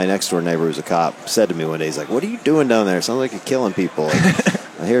 because my next door neighbor, who's a cop, said to me one day, he's like, "What are you doing down there? It sounds like you're killing people."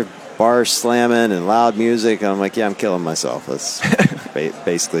 I hear bars slamming and loud music, and I'm like, yeah, I'm killing myself. That's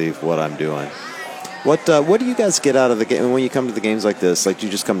basically what I'm doing. What do you guys get out of the game when you come to the games like this? Like, do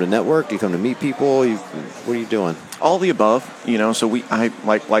you just come to network? Do you come to meet people? What are you doing? All the above, So I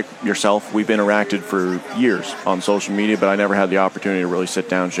like yourself. We've interacted for years on social media, but I never had the opportunity to really sit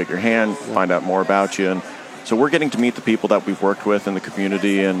down, shake your hand, find out more about you. And so we're getting to meet the people that we've worked with in the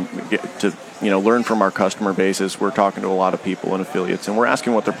community and get to learn from our customer bases. We're talking to a lot of people and affiliates, and we're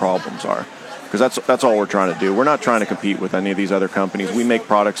asking what their problems are. Because that's all we're trying to do. We're not trying to compete with any of these other companies. We make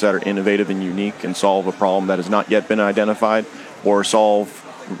products that are innovative and unique and solve a problem that has not yet been identified, or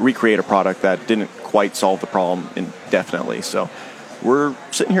recreate a product that didn't quite solve the problem indefinitely. So we're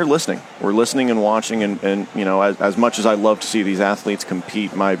sitting here listening. We're listening and watching, and as much as I love to see these athletes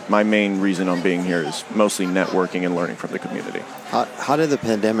compete, my main reason on being here is mostly networking and learning from the community. How did the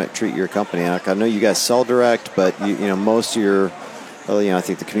pandemic treat your company? I know you guys sell direct, but most of your I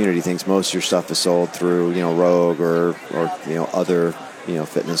think the community thinks most of your stuff is sold through, Rogue or other,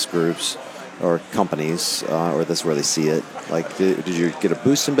 fitness groups or companies, or that's where they see it. Like, did you get a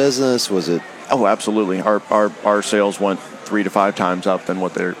boost in business? Was it? Oh, absolutely. Our sales went 3 to 5 times up than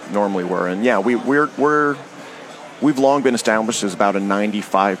what they normally were, and yeah, we're we've long been established as about a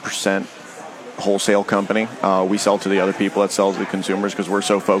 95% wholesale company. We sell to the other people that sell to the consumers because we're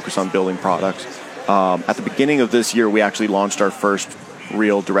so focused on building products. At the beginning of this year, we actually launched our first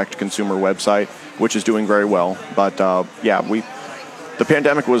real direct-to-consumer website, which is doing very well. But the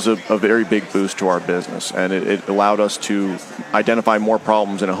pandemic was a very big boost to our business, and it allowed us to identify more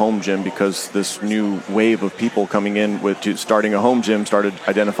problems in a home gym because this new wave of people coming in to starting a home gym started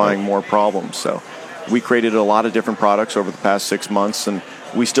identifying more problems. So we created a lot of different products over the past 6 months, and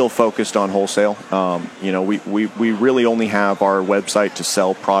we still focused on wholesale. We really only have our website to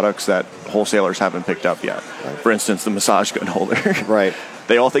sell products that wholesalers haven't picked up yet. Right. For instance, the massage gun holder. Right.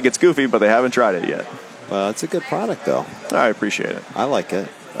 They all think it's goofy, but they haven't tried it yet. Well, it's a good product, though. I appreciate it. I like it.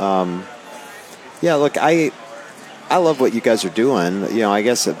 Look, I love what you guys are doing. I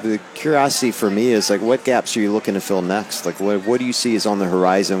guess the curiosity for me is, like, what gaps are you looking to fill next? Like, what do you see is on the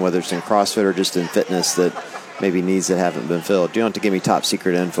horizon, whether it's in CrossFit or just in fitness, that maybe needs that haven't been filled? You don't have to give me top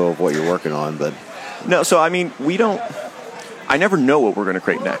secret info of what you're working on, but... No, so, I mean, I never know what we're going to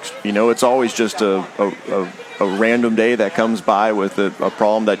create next. It's always just a random day that comes by with a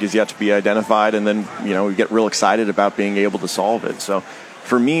problem that is yet to be identified, and then, we get real excited about being able to solve it. So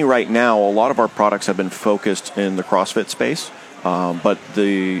for me right now, a lot of our products have been focused in the CrossFit space, but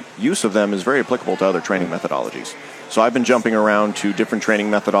the use of them is very applicable to other training methodologies. So I've been jumping around to different training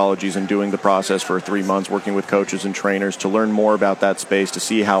methodologies and doing the process for 3 months, working with coaches and trainers to learn more about that space, to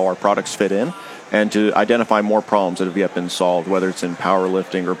see how our products fit in, and to identify more problems that have yet been solved, whether it's in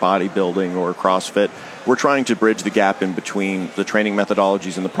powerlifting or bodybuilding or CrossFit. We're trying to bridge the gap in between the training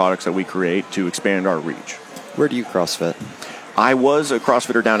methodologies and the products that we create to expand our reach. Where do you CrossFit? I was a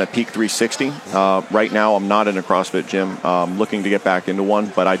CrossFitter down at Peak 360. Right now, I'm not in a CrossFit gym. Looking to get back into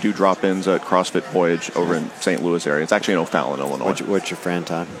one, but I do drop-ins at CrossFit Voyage over in St. Louis area. It's actually in O'Fallon, Illinois. What's your Fran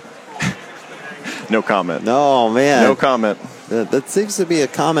time? No comment. No, man. No comment. That seems to be a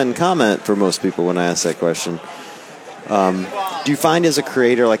common comment for most people when I ask that question. Do you find as a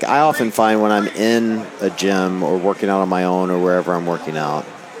creator, like I often find when I'm in a gym or working out on my own or wherever I'm working out,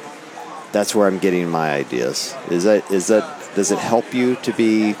 that's where I'm getting my ideas. Does it help you to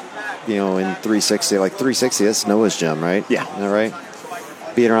be, in 360? Like 360, that's Noah's gym, right? Yeah. Isn't that right?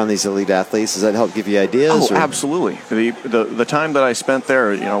 Being around these elite athletes, does that help give you ideas? Oh, absolutely. The time that I spent there,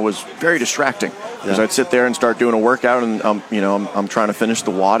 was very distracting because I'd sit there and start doing a workout, and I'm trying to finish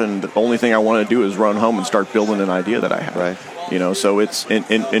the WOD, and the only thing I want to do is run home and start building an idea that I have. Right. So it's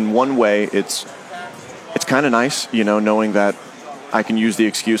in one way it's kind of nice, knowing that I can use the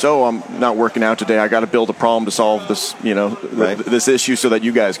excuse, I'm not working out today, I got to build a problem to solve this, right. this issue so that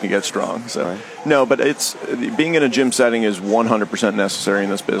you guys can get strong. So, right. No, but it's being in a gym setting is 100% necessary in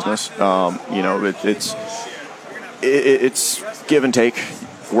this business. It's give and take,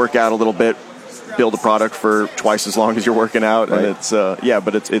 work out a little bit, build a product for twice as long as you're working out, right. And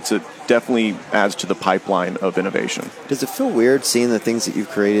it definitely adds to the pipeline of innovation. Does it feel weird seeing the things that you've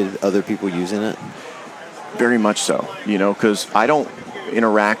created, other people using it? Very much so, because I don't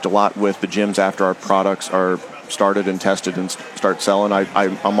interact a lot with the gyms after our products are started and tested and start selling.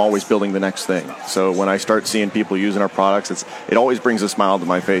 I'm always building the next thing. So when I start seeing people using our products, it always brings a smile to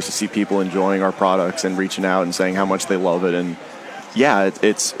my face to see people enjoying our products and reaching out and saying how much they love it. And yeah,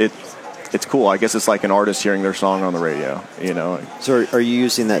 it's cool. I guess it's like an artist hearing their song on the radio, So are you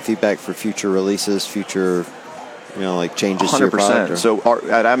using that feedback for future releases, like changes 100%. To your product? So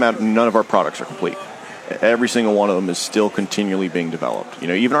at AdMat, none of our products are complete. Every single one of them is still continually being developed.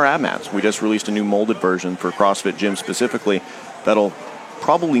 Even our ab mats. We just released a new molded version for CrossFit gyms specifically that'll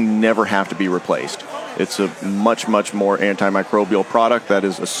probably never have to be replaced. It's a much, much more antimicrobial product that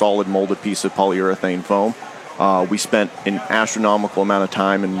is a solid molded piece of polyurethane foam. We spent an astronomical amount of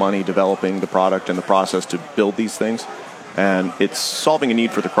time and money developing the product and the process to build these things. And it's solving a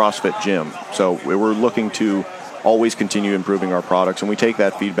need for the CrossFit gym. So we're looking to always continue improving our products, and we take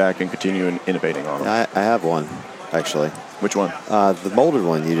that feedback and continue innovating on them. I have one, actually. Which one? The molded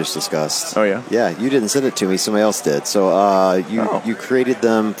one you just discussed. Oh, yeah? Yeah, you didn't send it to me. Somebody else did. So you created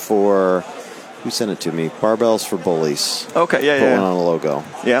them for, who sent it to me? Barbells for Bullies. Okay, yeah. Put one on a logo.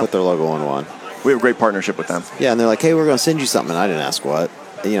 Yeah. Put their logo on one. We have a great partnership with them. Yeah, and they're like, hey, we're going to send you something. And I didn't ask what.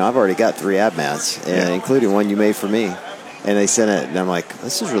 I've already got 3 ab mats, including one you made for me. And they sent it, and I'm like,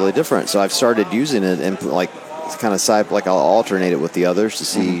 this is really different. So I've started using it and kind of I'll alternate it with the others to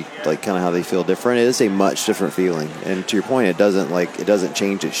see kind of how they feel different. It is a much different feeling, and to your point, it doesn't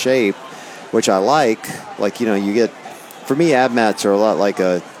change its shape, which I like. You get, for me, ab mats are a lot like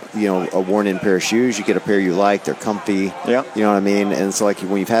a worn-in pair of shoes. You get a pair you like, they're comfy. Yeah. You know what I mean? And so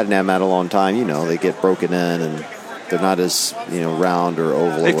when you've had an ab mat a long time, they get broken in and They're not as round or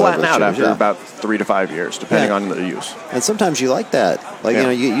oval. They or flatten out after yeah. about 3 to 5 years, depending on the use. And sometimes you like that. Like, you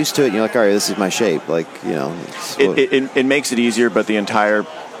get used to it and you're like, all right, this is my shape. Like, It makes it easier, but the entire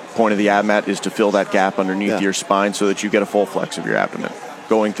point of the ab mat is to fill that gap underneath your spine so that you get a full flex of your abdomen.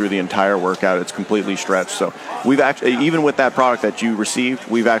 Going through the entire workout, it's completely stretched. So we've actually, even with that product that you received,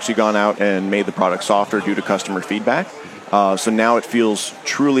 we've actually gone out and made the product softer due to customer feedback. So now it feels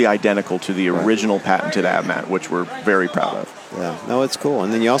truly identical to the original patented ab mat, which we're very proud of. Yeah, no, it's cool.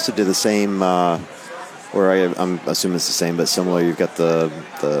 And then you also did the same, I'm assuming it's the same, but similar. You've got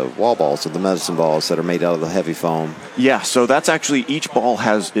the wall balls or the medicine balls that are made out of the heavy foam. Yeah, so that's actually, each ball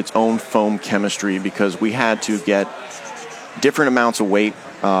has its own foam chemistry because we had to get different amounts of weight,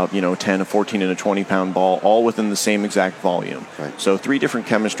 10, a 14, and a 20-pound ball, all within the same exact volume. Right. So 3 different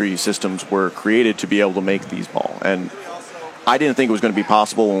chemistry systems were created to be able to make these balls. And I didn't think it was going to be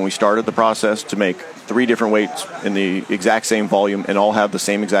possible when we started the process to make 3 different weights in the exact same volume and all have the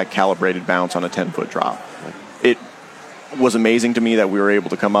same exact calibrated bounce on a 10-foot drop. Right. It was amazing to me that we were able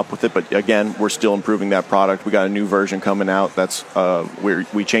to come up with it, but again, we're still improving that product. We got a new version coming out. That's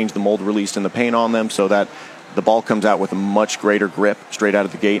we changed the mold release and the paint on them so that the ball comes out with a much greater grip straight out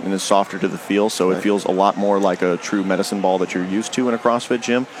of the gate and is softer to the feel, so it feels a lot more like a true medicine ball that you're used to in a CrossFit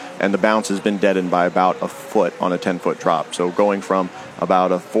gym. And the bounce has been deadened by about a foot on a 10-foot drop. So going from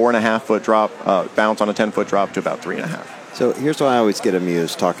about a 4.5-foot drop bounce on a 10-foot drop to about 3.5. So here's why I always get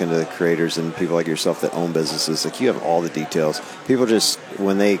amused talking to the creators and people like yourself that own businesses. Like, you have all the details. People just,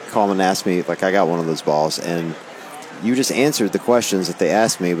 when they call and ask me, like, I got one of those balls, and you just answered the questions that they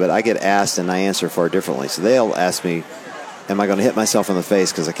asked me, but I get asked and I answer far differently. So they'll ask me, am I going to hit myself in the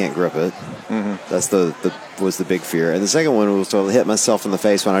face because I can't grip it? Mm-hmm. That's was the big fear. And the second one was, will I hit myself in the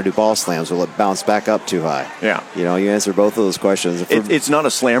face when I do ball slams? Will it bounce back up too high? Yeah. You answer both of those questions. It's not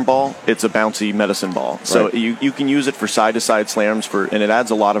a slam ball. It's a bouncy medicine ball. So Right. you can use it for side-to-side slams, and it adds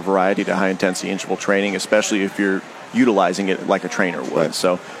a lot of variety to high-intensity interval training, especially if you're utilizing it like a trainer would. Right.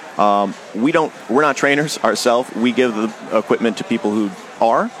 So we're not trainers ourselves. We give the equipment to people who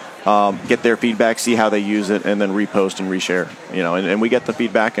are, get their feedback, see how they use it, and then repost and reshare. And we get the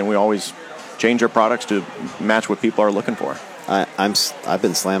feedback, and we always change our products to match what people are looking for. I've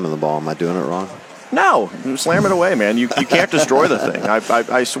been slamming the ball. Am I doing it wrong? No, slam it away, man. You can't destroy the thing.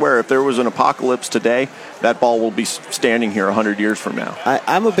 I swear, if there was an apocalypse today, that ball will be standing here 100 years from now.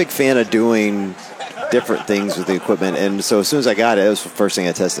 I'm a big fan of doing different things with the equipment, and so as soon as I got it, it was the first thing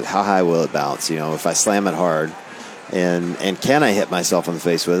I tested. How high will it bounce? If I slam it hard, and can I hit myself in the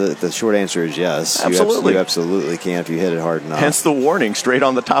face with it? The short answer is yes. Absolutely. You absolutely can if you hit it hard enough. Hence the warning straight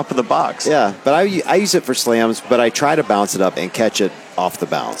on the top of the box. Yeah, but I use it for slams, but I try to bounce it up and catch it off the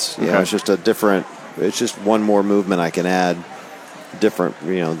bounce. Okay. It's just one more movement I can add different,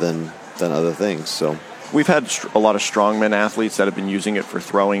 than other things. So we've had a lot of strongman athletes that have been using it for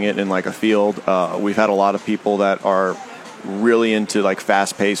throwing it in like a field. We've had a lot of people that are really into like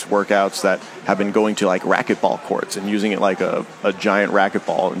fast-paced workouts that have been going to like racquetball courts and using it like a giant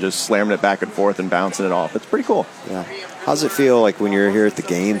racquetball and just slamming it back and forth and bouncing it off. It's pretty cool. Yeah. How's it feel like when you're here at the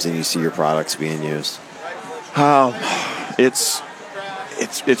games and you see your products being used?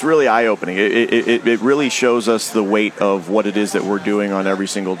 It's really eye-opening. It really shows us the weight of what it is that we're doing on every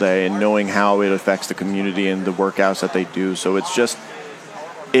single day and knowing how it affects the community and the workouts that they do. So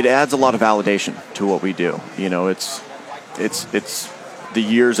it adds a lot of validation to what we do. It's the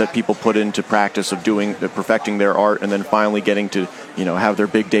years that people put into practice of perfecting their art and then finally getting to, have their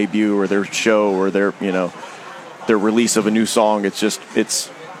big debut or their show or their release of a new song.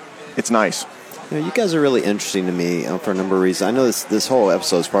 It's nice. You guys are really interesting to me for a number of reasons. I know this whole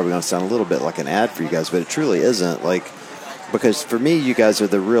episode is probably going to sound a little bit like an ad for you guys, but it truly isn't. Because for me, you guys are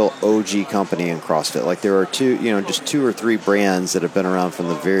the real OG company in CrossFit. Like, there are just 2 or 3 brands that have been around from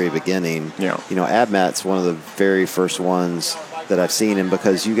the very beginning. Yeah. AbMat's one of the very first ones that I've seen, and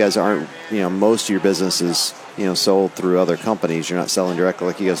because you guys aren't, most of your business is, sold through other companies. You're not selling directly.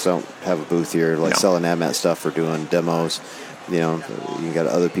 Like, you guys don't have a booth here, selling AbMat stuff or doing demos. You got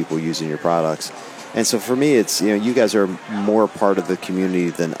other people using your products. And so for me, it's, you guys are more part of the community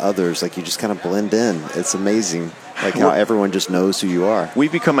than others. Like, you just kind of blend in. It's amazing, like how everyone just knows who you are.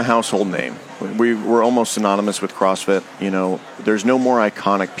 We've become a household name. We're almost synonymous with CrossFit. There's no more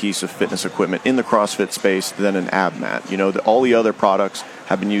iconic piece of fitness equipment in the CrossFit space than an ab mat. All the other products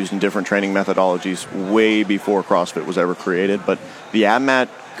have been used in different training methodologies way before CrossFit was ever created. But the ab mat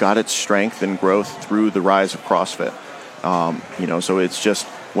got its strength and growth through the rise of CrossFit. So it's just,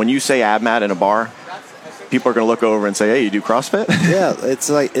 when you say ab mat in a bar, people are going to look over and say, "Hey, you do CrossFit?" Yeah, it's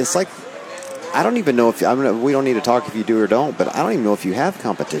like I don't even know if we don't need to talk if you do or don't, but I don't even know if you have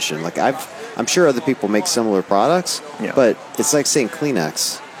competition. Like I'm sure other people make similar products, but it's like saying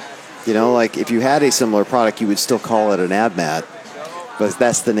Kleenex. You know, like if you had a similar product, you would still call it an AdMat. But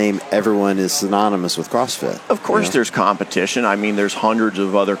that's the name everyone is synonymous with CrossFit. Of course, there's competition. I mean, there's hundreds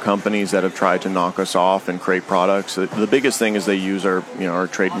of other companies that have tried to knock us off and create products. The biggest thing is they use our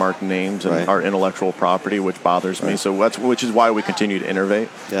trademark names and our intellectual property, which bothers me. So which is why we continue to innovate.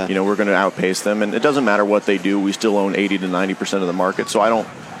 Yeah. You know, we're going to outpace them, and it doesn't matter what they do. We still own 80 to 90% of the market. So I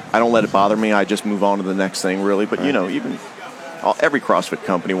don't let it bother me. I just move on to the next thing, really. But you know, even every CrossFit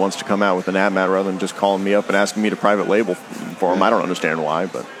company wants to come out with an AdMat rather than just calling me up and asking me to private label for them. I don't understand why,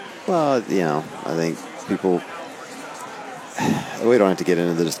 but... Well, you know, I think people... We don't have to get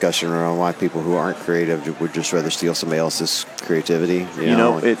into the discussion around why people who aren't creative would just rather steal somebody else's creativity. You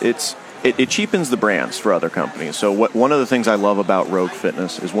know, it cheapens the brands for other companies. So one of the things I love about Rogue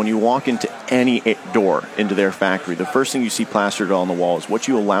Fitness is when you walk into any door into their factory, the first thing you see plastered on the wall is what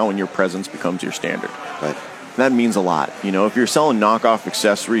you allow in your presence becomes your standard. Right. That means a lot. You know, if you're selling knockoff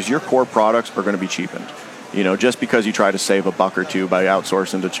accessories, your core products are going to be cheapened. You know, just because you try to save a buck or two by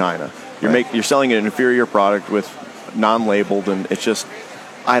outsourcing to China, you're selling an inferior product with non-labeled, and it's just,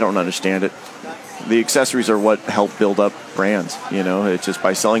 I don't understand it. The accessories are what help build up brands. You know, it's just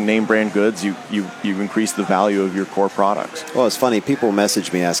by selling name brand goods, you increase the value of your core products. Well, it's funny. People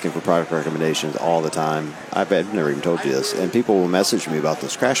message me asking for product recommendations all the time. I've never even told you this, and people will message me about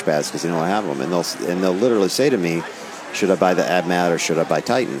those crash pads because they know I have them, and they'll literally say to me, "Should I buy the AdMat or should I buy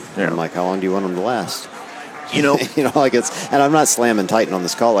Titan?" Yeah. And I'm like, "How long do you want them to last?" You know, like and I'm not slamming Titan on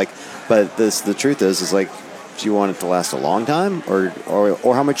this call, but the truth is like, do you want it to last a long time, or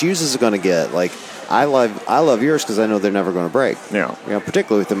how much use is it going to get? Like, I love yours because I know they're never going to break. Yeah. You know,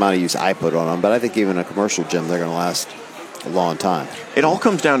 particularly with the amount of use I put on them. But I think even a commercial gym, they're going to last a long time. It all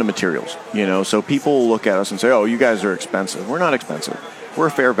comes down to materials, you know. So people look at us and say, "Oh, you guys are expensive." We're not expensive. We're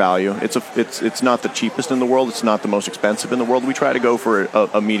a fair value. It's not the cheapest in the world. It's not the most expensive in the world. We try to go for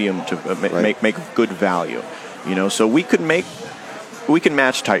a medium to make good value. You know, so we can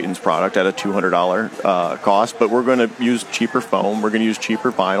match Titan's product at a $200 cost, but we're going to use cheaper foam. We're going to use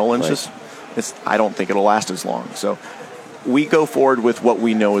cheaper vinyl, and I don't think it'll last as long. So we go forward with what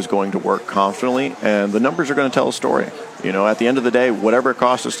we know is going to work confidently, and the numbers are going to tell a story. You know, at the end of the day, whatever it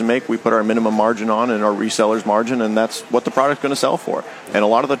costs us to make, we put our minimum margin on and our reseller's margin, and that's what the product's going to sell for. And a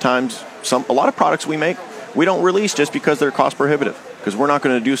lot of the times, a lot of products we make, we don't release just because they're cost prohibitive, because we're not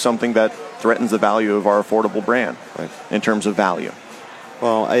going to do something that threatens the value of our affordable brand in terms of value.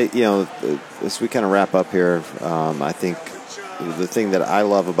 Well, as we kind of wrap up here, I think the thing that I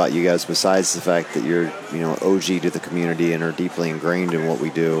love about you guys, besides the fact that you're, OG to the community and are deeply ingrained in what we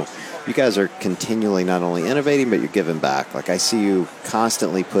do, you guys are continually not only innovating, but you're giving back. Like, I see you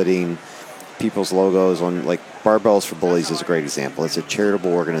constantly putting people's logos on, like, Barbells for Bullies is a great example. It's a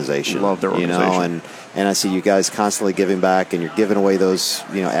charitable organization. Love their organization. And I see you guys constantly giving back, and you're giving away those,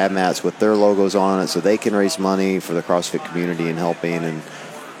 AdMats with their logos on it so they can raise money for the CrossFit community and helping.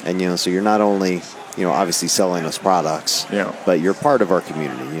 And so you're not only, obviously selling us products, but you're part of our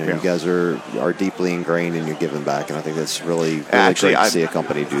community. You guys are deeply ingrained and you're giving back, and I think that's really great to see a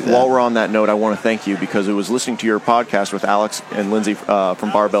company do that. While we're on that note, I want to thank you, because it was listening to your podcast with Alex and Lindsay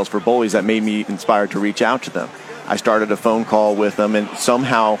from Barbells for Bullies that made me inspired to reach out to them. I started a phone call with them, and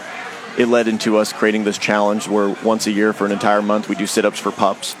somehow it led into us creating this challenge where once a year for an entire month we do sit-ups for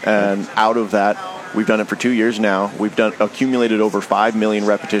pups, and out of that, we've done it for 2 years now. We've accumulated over 5 million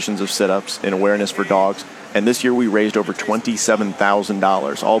repetitions of sit-ups in awareness for dogs. And this year we raised over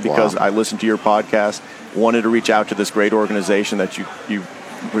 $27,000, all because I listened to your podcast, wanted to reach out to this great organization that you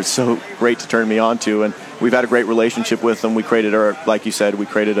were so great to turn me on to. And we've had a great relationship with them. We created like you said, we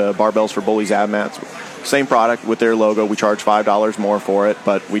created a Barbells for Bullies AdMats. Same product with their logo. We charge $5 more for it,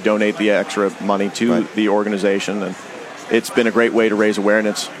 but we donate the extra money to the organization. And it's been a great way to raise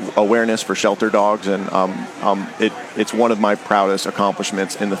awareness for shelter dogs, and it's one of my proudest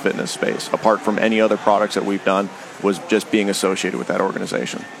accomplishments in the fitness space. Apart from any other products that we've done, was just being associated with that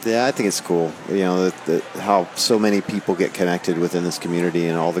organization. Yeah, I think it's cool. How so many people get connected within this community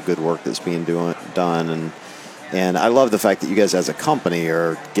and all the good work that's being done, and I love the fact that you guys as a company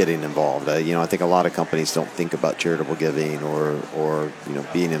are getting involved. I think a lot of companies don't think about charitable giving or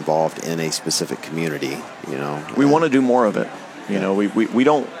being involved in a specific community. We want to do more of it. We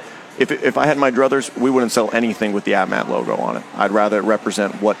don't. If I had my druthers, we wouldn't sell anything with the AdMat logo on it. I'd rather it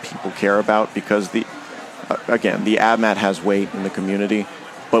represent what people care about, because the AdMat has weight in the community,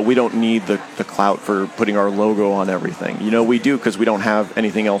 but we don't need the clout for putting our logo on everything. We do because we don't have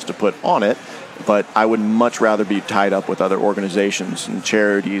anything else to put on it. but I would much rather be tied up with other organizations and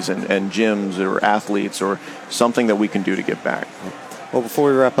charities and gyms or athletes or something that we can do to give back. Well,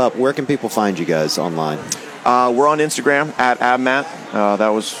 before we wrap up, where can people find you guys online? We're on Instagram at AbMat.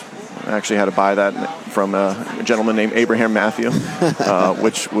 I actually had to buy that from a gentleman named Abraham Matthew,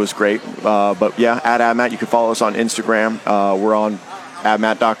 which was great. But yeah, at AbMat, you can follow us on Instagram. We're on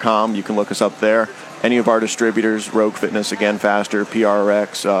abmat.com. You can look us up there. Any of our distributors, Rogue Fitness, Again Faster,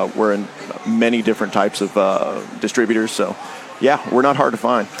 PRX, we're in many different types of distributors. So yeah, we're not hard to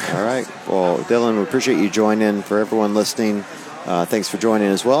find. All right. Well, Dylan, we appreciate you joining. For everyone listening, thanks for joining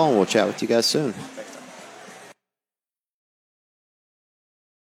as well. And we'll chat with you guys soon.